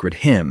sacred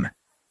hymn,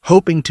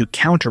 hoping to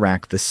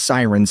counteract the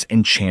siren's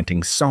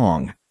enchanting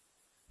song.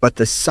 But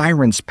the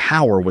siren's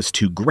power was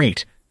too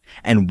great,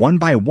 and one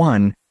by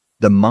one,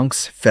 the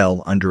monks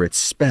fell under its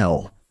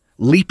spell,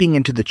 leaping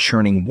into the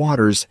churning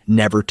waters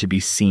never to be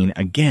seen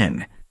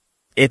again.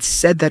 It's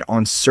said that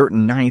on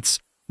certain nights,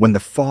 when the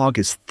fog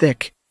is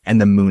thick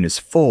and the moon is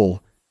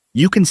full,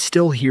 you can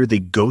still hear the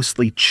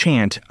ghostly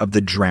chant of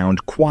the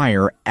drowned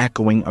choir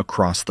echoing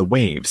across the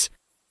waves.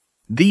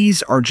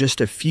 These are just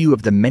a few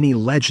of the many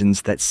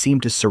legends that seem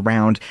to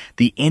surround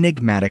the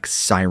enigmatic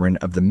Siren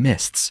of the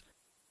Mists.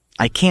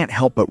 I can't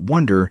help but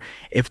wonder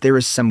if there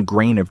is some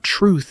grain of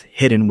truth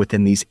hidden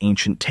within these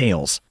ancient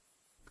tales.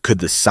 Could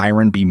the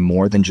siren be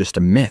more than just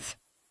a myth?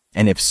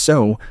 And if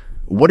so,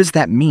 What does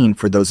that mean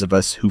for those of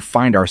us who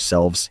find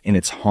ourselves in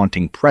its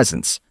haunting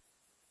presence?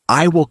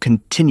 I will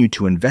continue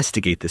to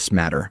investigate this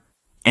matter,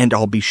 and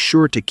I'll be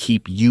sure to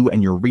keep you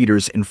and your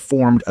readers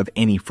informed of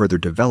any further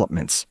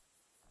developments.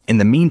 In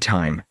the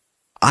meantime,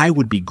 I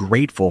would be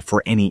grateful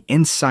for any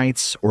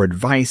insights or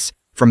advice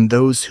from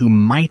those who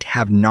might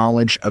have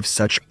knowledge of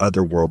such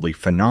otherworldly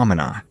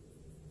phenomena.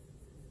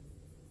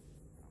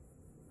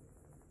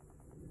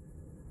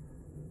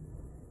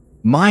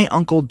 My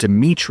uncle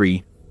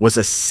Dmitry was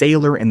a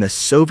sailor in the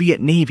Soviet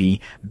Navy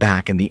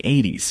back in the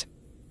 80s.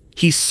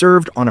 He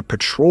served on a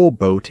patrol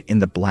boat in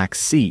the Black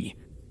Sea.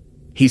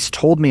 He's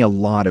told me a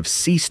lot of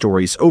sea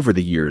stories over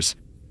the years,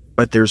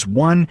 but there's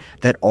one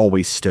that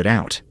always stood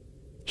out.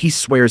 He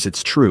swears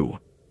it's true,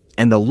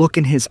 and the look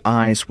in his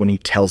eyes when he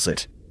tells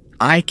it,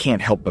 I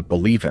can't help but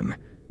believe him.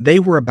 They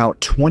were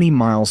about 20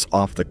 miles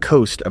off the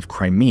coast of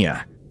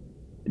Crimea.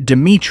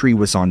 Dmitry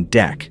was on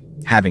deck,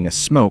 having a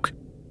smoke,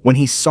 when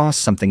he saw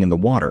something in the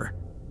water.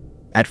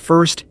 At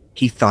first,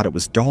 he thought it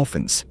was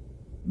dolphins,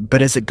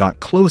 but as it got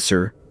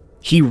closer,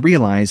 he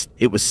realized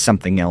it was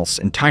something else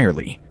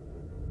entirely.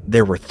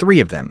 There were 3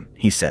 of them,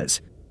 he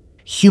says,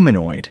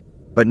 humanoid,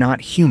 but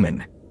not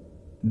human.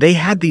 They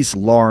had these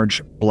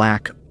large,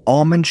 black,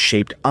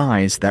 almond-shaped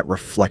eyes that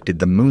reflected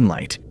the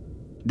moonlight.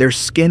 Their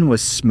skin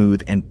was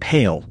smooth and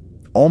pale,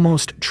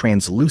 almost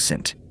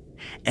translucent,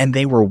 and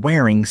they were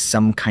wearing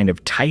some kind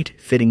of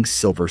tight-fitting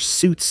silver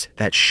suits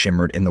that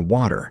shimmered in the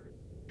water.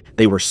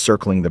 They were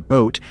circling the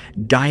boat,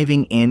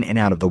 diving in and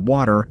out of the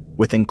water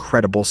with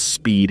incredible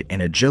speed and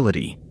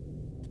agility.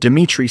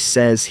 Dmitry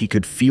says he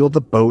could feel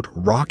the boat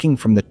rocking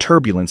from the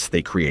turbulence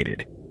they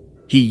created.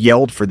 He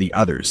yelled for the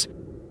others,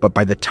 but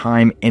by the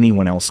time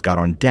anyone else got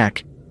on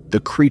deck,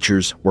 the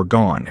creatures were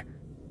gone.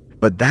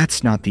 But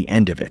that's not the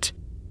end of it.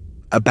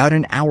 About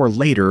an hour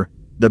later,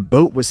 the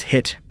boat was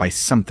hit by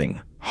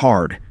something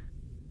hard.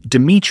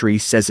 Dmitry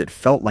says it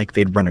felt like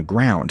they'd run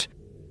aground,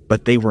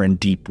 but they were in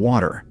deep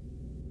water.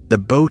 The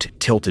boat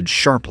tilted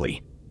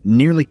sharply,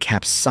 nearly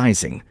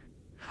capsizing.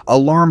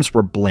 Alarms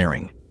were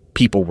blaring.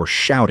 People were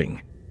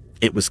shouting.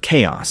 It was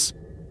chaos.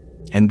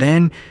 And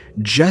then,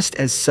 just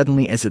as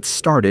suddenly as it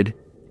started,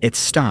 it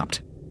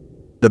stopped.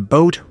 The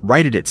boat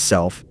righted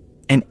itself,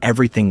 and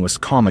everything was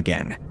calm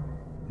again.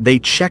 They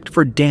checked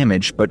for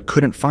damage but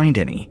couldn't find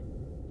any.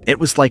 It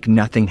was like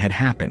nothing had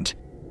happened.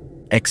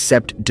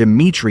 Except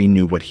Dmitry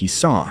knew what he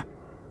saw.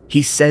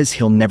 He says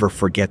he'll never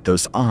forget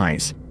those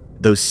eyes,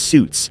 those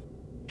suits.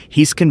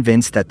 He's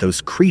convinced that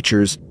those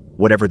creatures,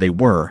 whatever they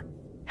were,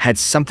 had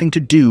something to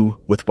do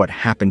with what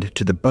happened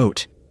to the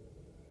boat.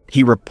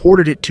 He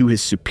reported it to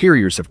his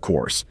superiors, of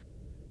course,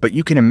 but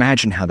you can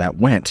imagine how that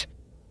went.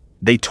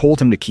 They told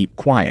him to keep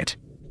quiet,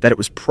 that it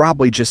was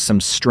probably just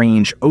some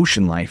strange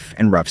ocean life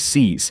and rough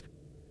seas.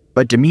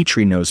 But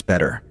Dmitry knows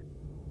better.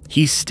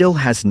 He still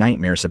has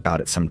nightmares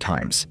about it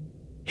sometimes.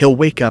 He'll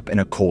wake up in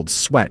a cold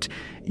sweat,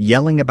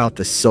 yelling about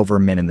the silver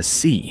men in the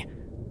sea.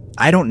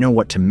 I don't know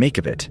what to make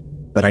of it,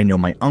 but I know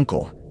my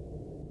uncle.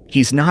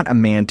 He's not a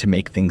man to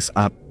make things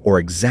up or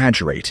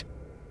exaggerate.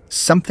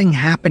 Something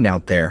happened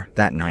out there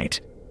that night.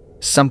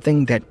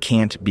 Something that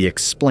can't be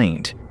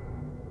explained.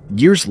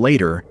 Years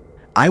later,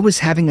 I was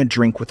having a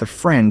drink with a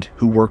friend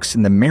who works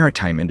in the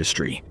maritime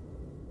industry.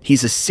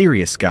 He's a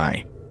serious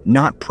guy,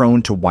 not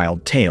prone to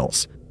wild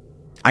tales.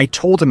 I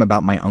told him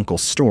about my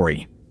uncle's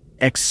story,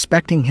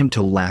 expecting him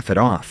to laugh it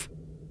off,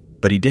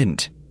 but he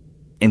didn't.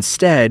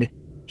 Instead,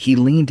 he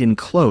leaned in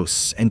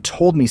close and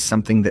told me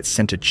something that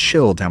sent a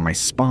chill down my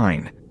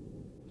spine.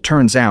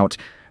 Turns out,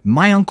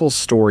 my uncle's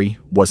story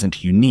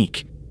wasn't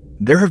unique.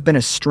 There have been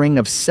a string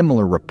of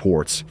similar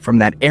reports from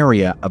that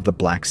area of the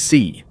Black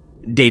Sea,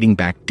 dating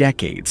back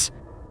decades.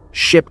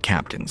 Ship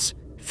captains,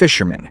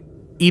 fishermen,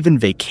 even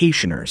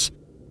vacationers,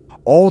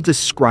 all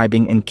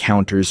describing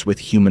encounters with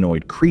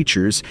humanoid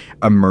creatures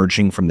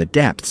emerging from the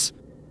depths.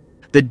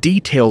 The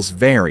details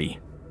vary,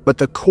 but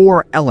the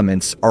core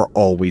elements are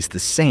always the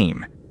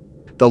same.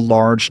 The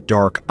large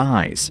dark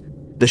eyes,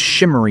 the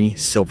shimmery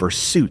silver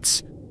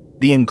suits,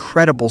 the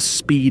incredible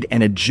speed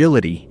and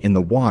agility in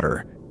the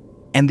water,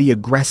 and the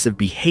aggressive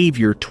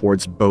behavior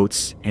towards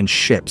boats and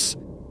ships.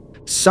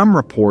 Some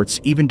reports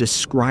even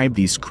describe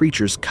these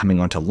creatures coming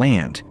onto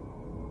land.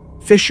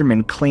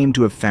 Fishermen claim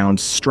to have found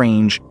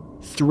strange,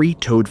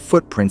 three-toed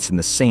footprints in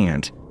the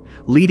sand,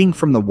 leading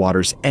from the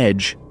water's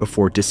edge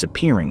before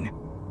disappearing.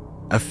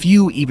 A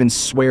few even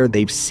swear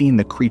they've seen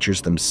the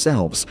creatures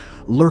themselves,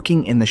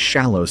 lurking in the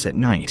shallows at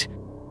night.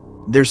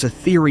 There's a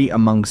theory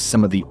among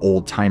some of the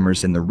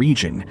old-timers in the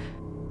region.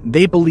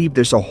 They believe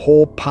there's a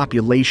whole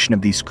population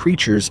of these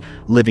creatures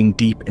living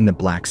deep in the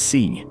Black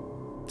Sea.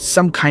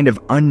 Some kind of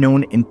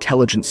unknown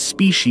intelligent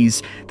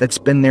species that's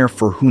been there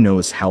for who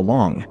knows how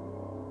long.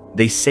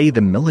 They say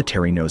the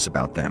military knows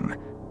about them,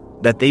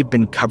 that they've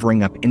been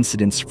covering up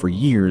incidents for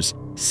years,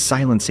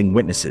 silencing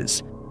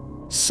witnesses.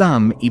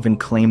 Some even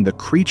claim the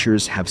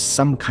creatures have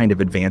some kind of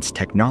advanced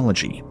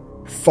technology,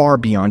 far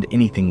beyond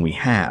anything we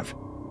have.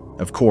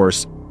 Of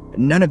course,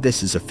 none of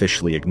this is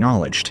officially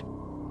acknowledged.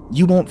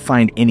 You won't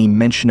find any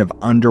mention of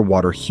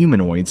underwater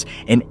humanoids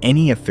in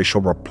any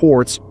official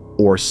reports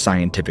or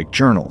scientific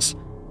journals.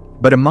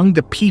 But among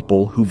the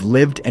people who've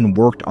lived and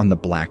worked on the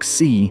Black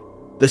Sea,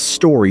 the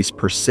stories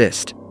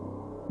persist.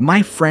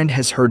 My friend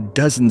has heard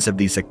dozens of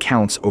these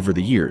accounts over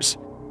the years.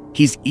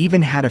 He's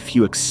even had a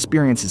few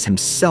experiences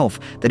himself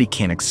that he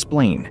can't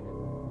explain.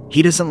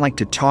 He doesn't like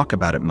to talk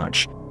about it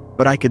much,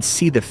 but I could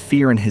see the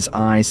fear in his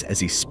eyes as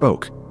he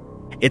spoke.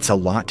 It's a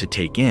lot to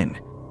take in.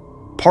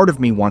 Part of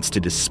me wants to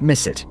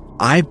dismiss it.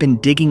 I've been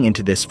digging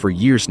into this for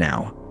years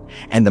now,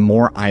 and the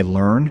more I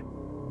learn,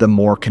 the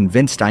more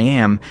convinced I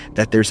am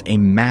that there's a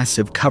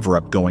massive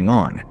cover-up going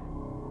on.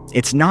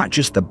 It's not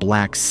just the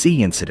Black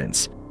Sea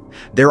incidents.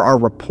 There are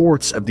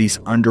reports of these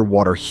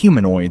underwater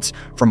humanoids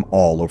from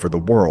all over the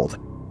world.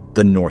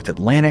 The North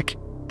Atlantic,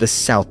 the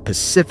South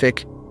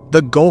Pacific,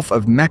 the Gulf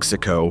of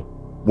Mexico.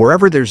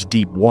 Wherever there's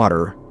deep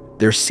water,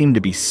 there seem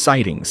to be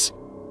sightings.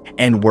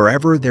 And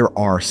wherever there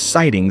are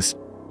sightings,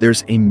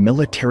 there's a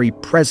military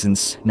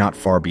presence not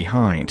far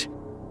behind.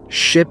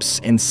 Ships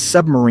and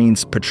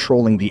submarines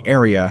patrolling the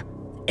area,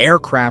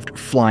 aircraft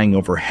flying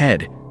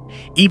overhead,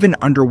 even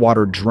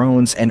underwater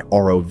drones and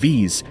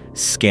ROVs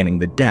scanning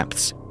the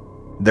depths.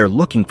 They're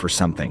looking for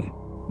something.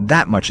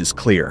 That much is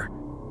clear.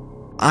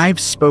 I've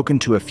spoken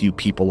to a few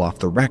people off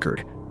the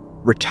record,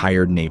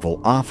 retired naval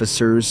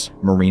officers,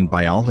 marine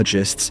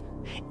biologists,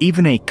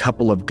 even a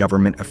couple of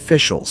government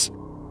officials.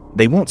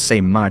 They won't say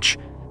much,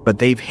 but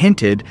they've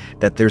hinted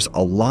that there's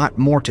a lot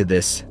more to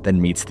this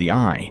than meets the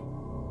eye.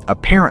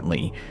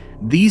 Apparently,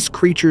 these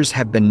creatures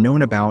have been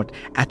known about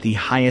at the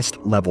highest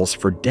levels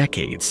for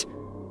decades.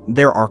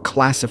 There are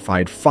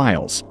classified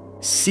files,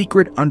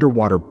 secret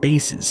underwater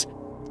bases,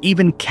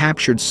 even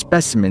captured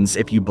specimens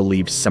if you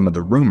believe some of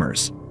the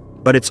rumors.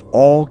 But it's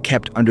all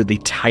kept under the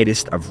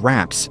tightest of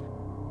wraps.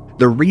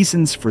 The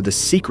reasons for the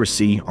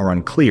secrecy are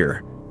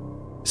unclear.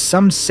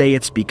 Some say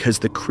it's because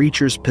the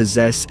creatures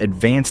possess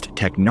advanced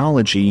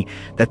technology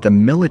that the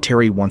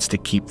military wants to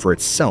keep for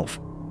itself.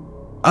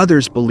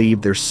 Others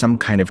believe there's some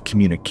kind of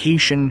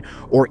communication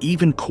or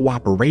even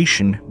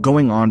cooperation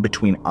going on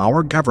between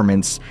our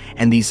governments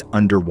and these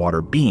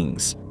underwater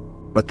beings.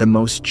 But the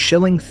most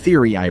chilling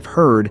theory I've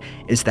heard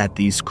is that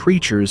these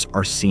creatures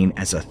are seen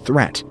as a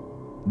threat,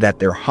 that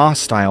they're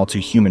hostile to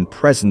human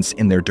presence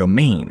in their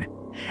domain,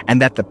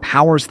 and that the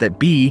powers that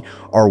be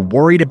are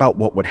worried about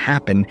what would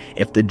happen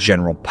if the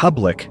general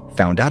public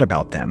found out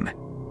about them.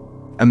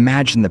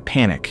 Imagine the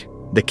panic,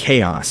 the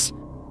chaos,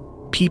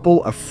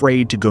 people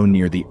afraid to go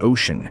near the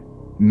ocean,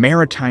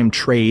 maritime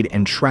trade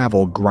and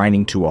travel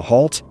grinding to a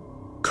halt,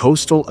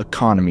 coastal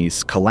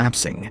economies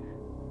collapsing.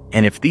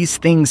 And if these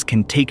things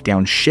can take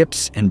down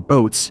ships and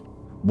boats,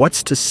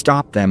 what's to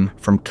stop them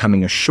from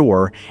coming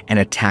ashore and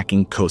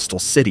attacking coastal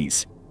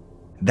cities?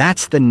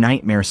 That's the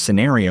nightmare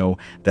scenario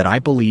that I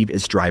believe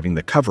is driving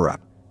the cover-up.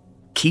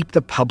 Keep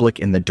the public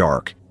in the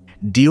dark,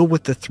 deal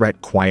with the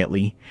threat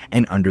quietly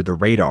and under the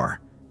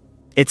radar.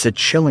 It's a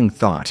chilling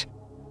thought,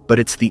 but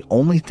it's the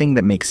only thing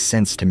that makes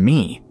sense to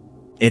me.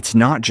 It's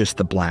not just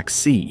the Black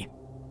Sea.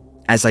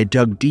 As I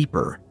dug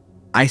deeper,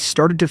 I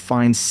started to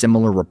find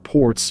similar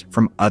reports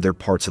from other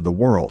parts of the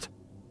world.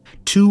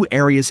 Two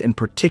areas in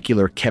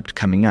particular kept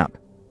coming up: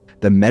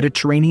 the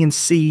Mediterranean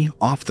Sea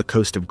off the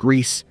coast of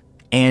Greece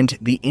and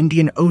the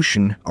Indian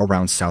Ocean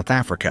around South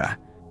Africa.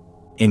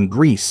 In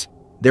Greece,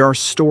 there are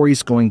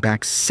stories going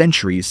back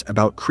centuries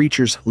about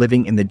creatures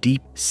living in the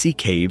deep sea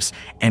caves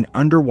and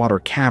underwater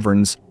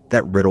caverns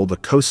that riddle the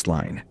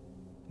coastline.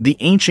 The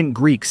ancient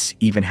Greeks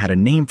even had a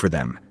name for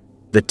them,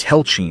 the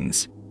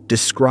Telchines,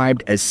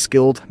 described as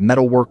skilled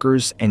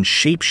metalworkers and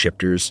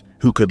shapeshifters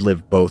who could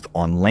live both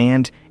on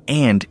land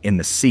and in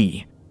the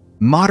sea.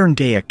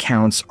 Modern-day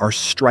accounts are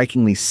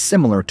strikingly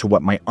similar to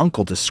what my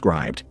uncle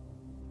described.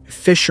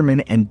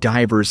 Fishermen and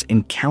divers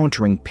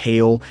encountering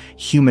pale,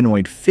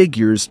 humanoid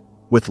figures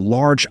with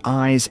large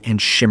eyes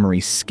and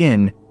shimmery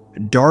skin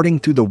darting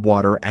through the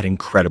water at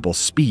incredible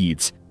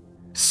speeds.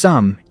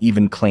 Some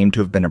even claim to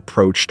have been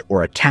approached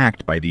or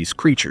attacked by these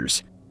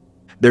creatures.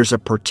 There's a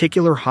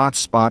particular hot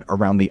spot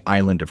around the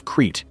island of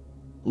Crete.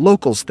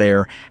 Locals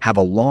there have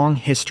a long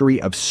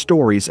history of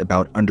stories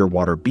about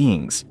underwater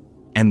beings,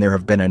 and there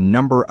have been a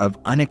number of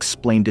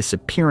unexplained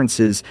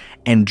disappearances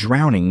and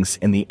drownings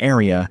in the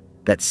area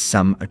that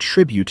some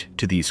attribute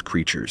to these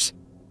creatures.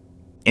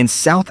 In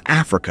South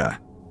Africa,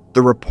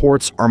 the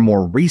reports are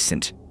more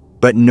recent,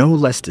 but no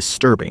less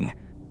disturbing.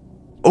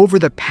 Over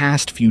the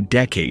past few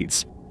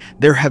decades,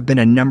 there have been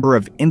a number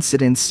of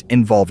incidents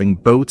involving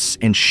boats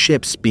and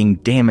ships being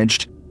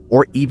damaged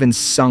or even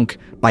sunk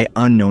by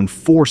unknown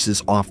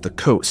forces off the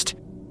coast.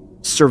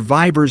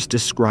 Survivors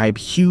describe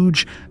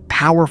huge,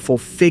 powerful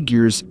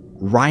figures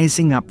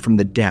rising up from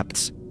the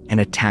depths and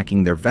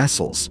attacking their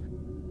vessels.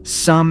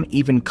 Some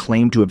even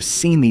claim to have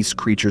seen these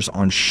creatures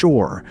on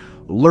shore,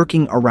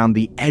 lurking around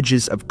the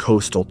edges of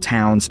coastal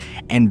towns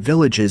and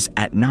villages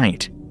at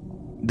night.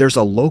 There's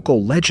a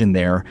local legend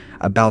there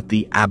about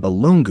the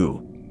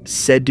Abalungu,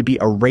 said to be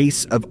a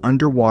race of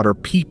underwater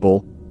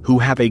people who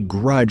have a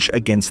grudge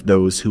against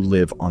those who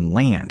live on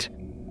land.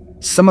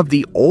 Some of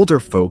the older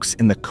folks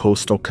in the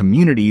coastal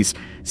communities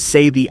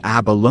say the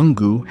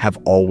Abalungu have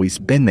always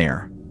been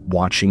there,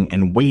 watching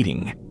and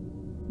waiting.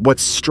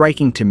 What's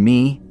striking to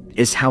me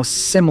is how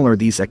similar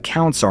these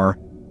accounts are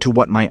to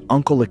what my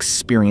uncle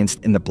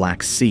experienced in the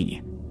Black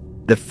Sea.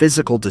 The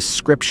physical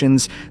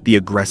descriptions, the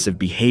aggressive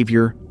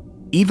behavior,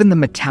 even the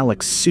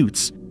metallic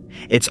suits,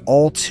 it's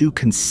all too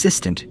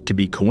consistent to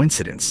be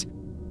coincidence.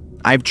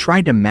 I've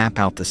tried to map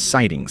out the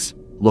sightings,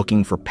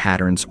 looking for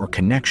patterns or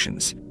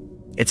connections.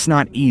 It's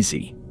not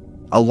easy.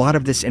 A lot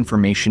of this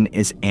information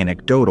is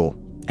anecdotal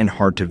and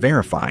hard to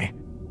verify,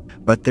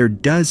 but there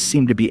does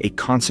seem to be a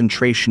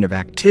concentration of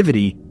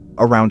activity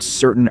around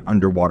certain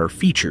underwater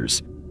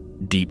features: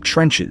 deep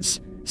trenches,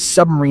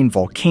 submarine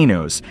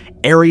volcanoes,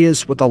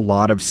 areas with a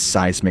lot of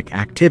seismic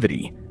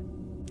activity.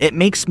 It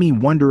makes me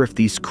wonder if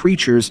these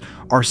creatures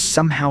are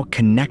somehow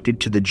connected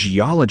to the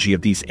geology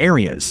of these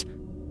areas.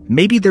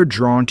 Maybe they're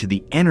drawn to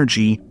the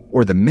energy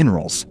or the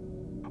minerals.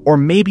 Or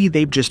maybe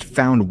they've just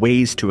found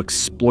ways to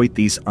exploit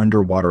these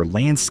underwater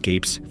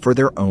landscapes for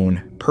their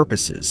own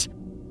purposes.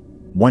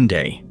 One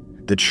day,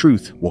 the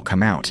truth will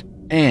come out.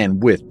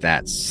 And with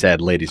that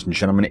said, ladies and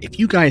gentlemen, if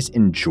you guys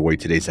enjoyed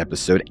today's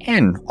episode,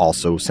 and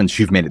also since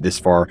you've made it this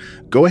far,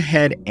 go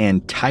ahead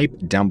and type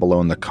down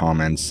below in the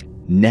comments,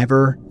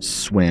 "Never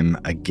swim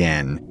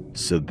again."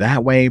 So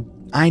that way,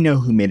 I know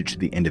who made it to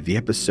the end of the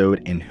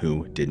episode and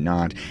who did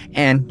not.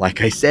 And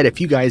like I said,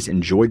 if you guys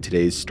enjoyed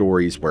today's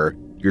stories where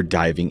you're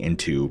diving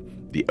into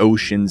the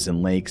oceans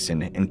and lakes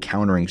and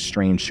encountering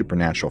strange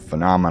supernatural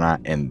phenomena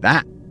in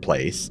that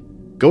place,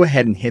 go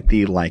ahead and hit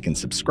the like and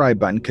subscribe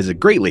button because it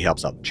greatly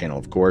helps out the channel,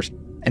 of course.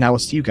 And I will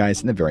see you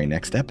guys in the very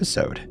next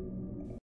episode.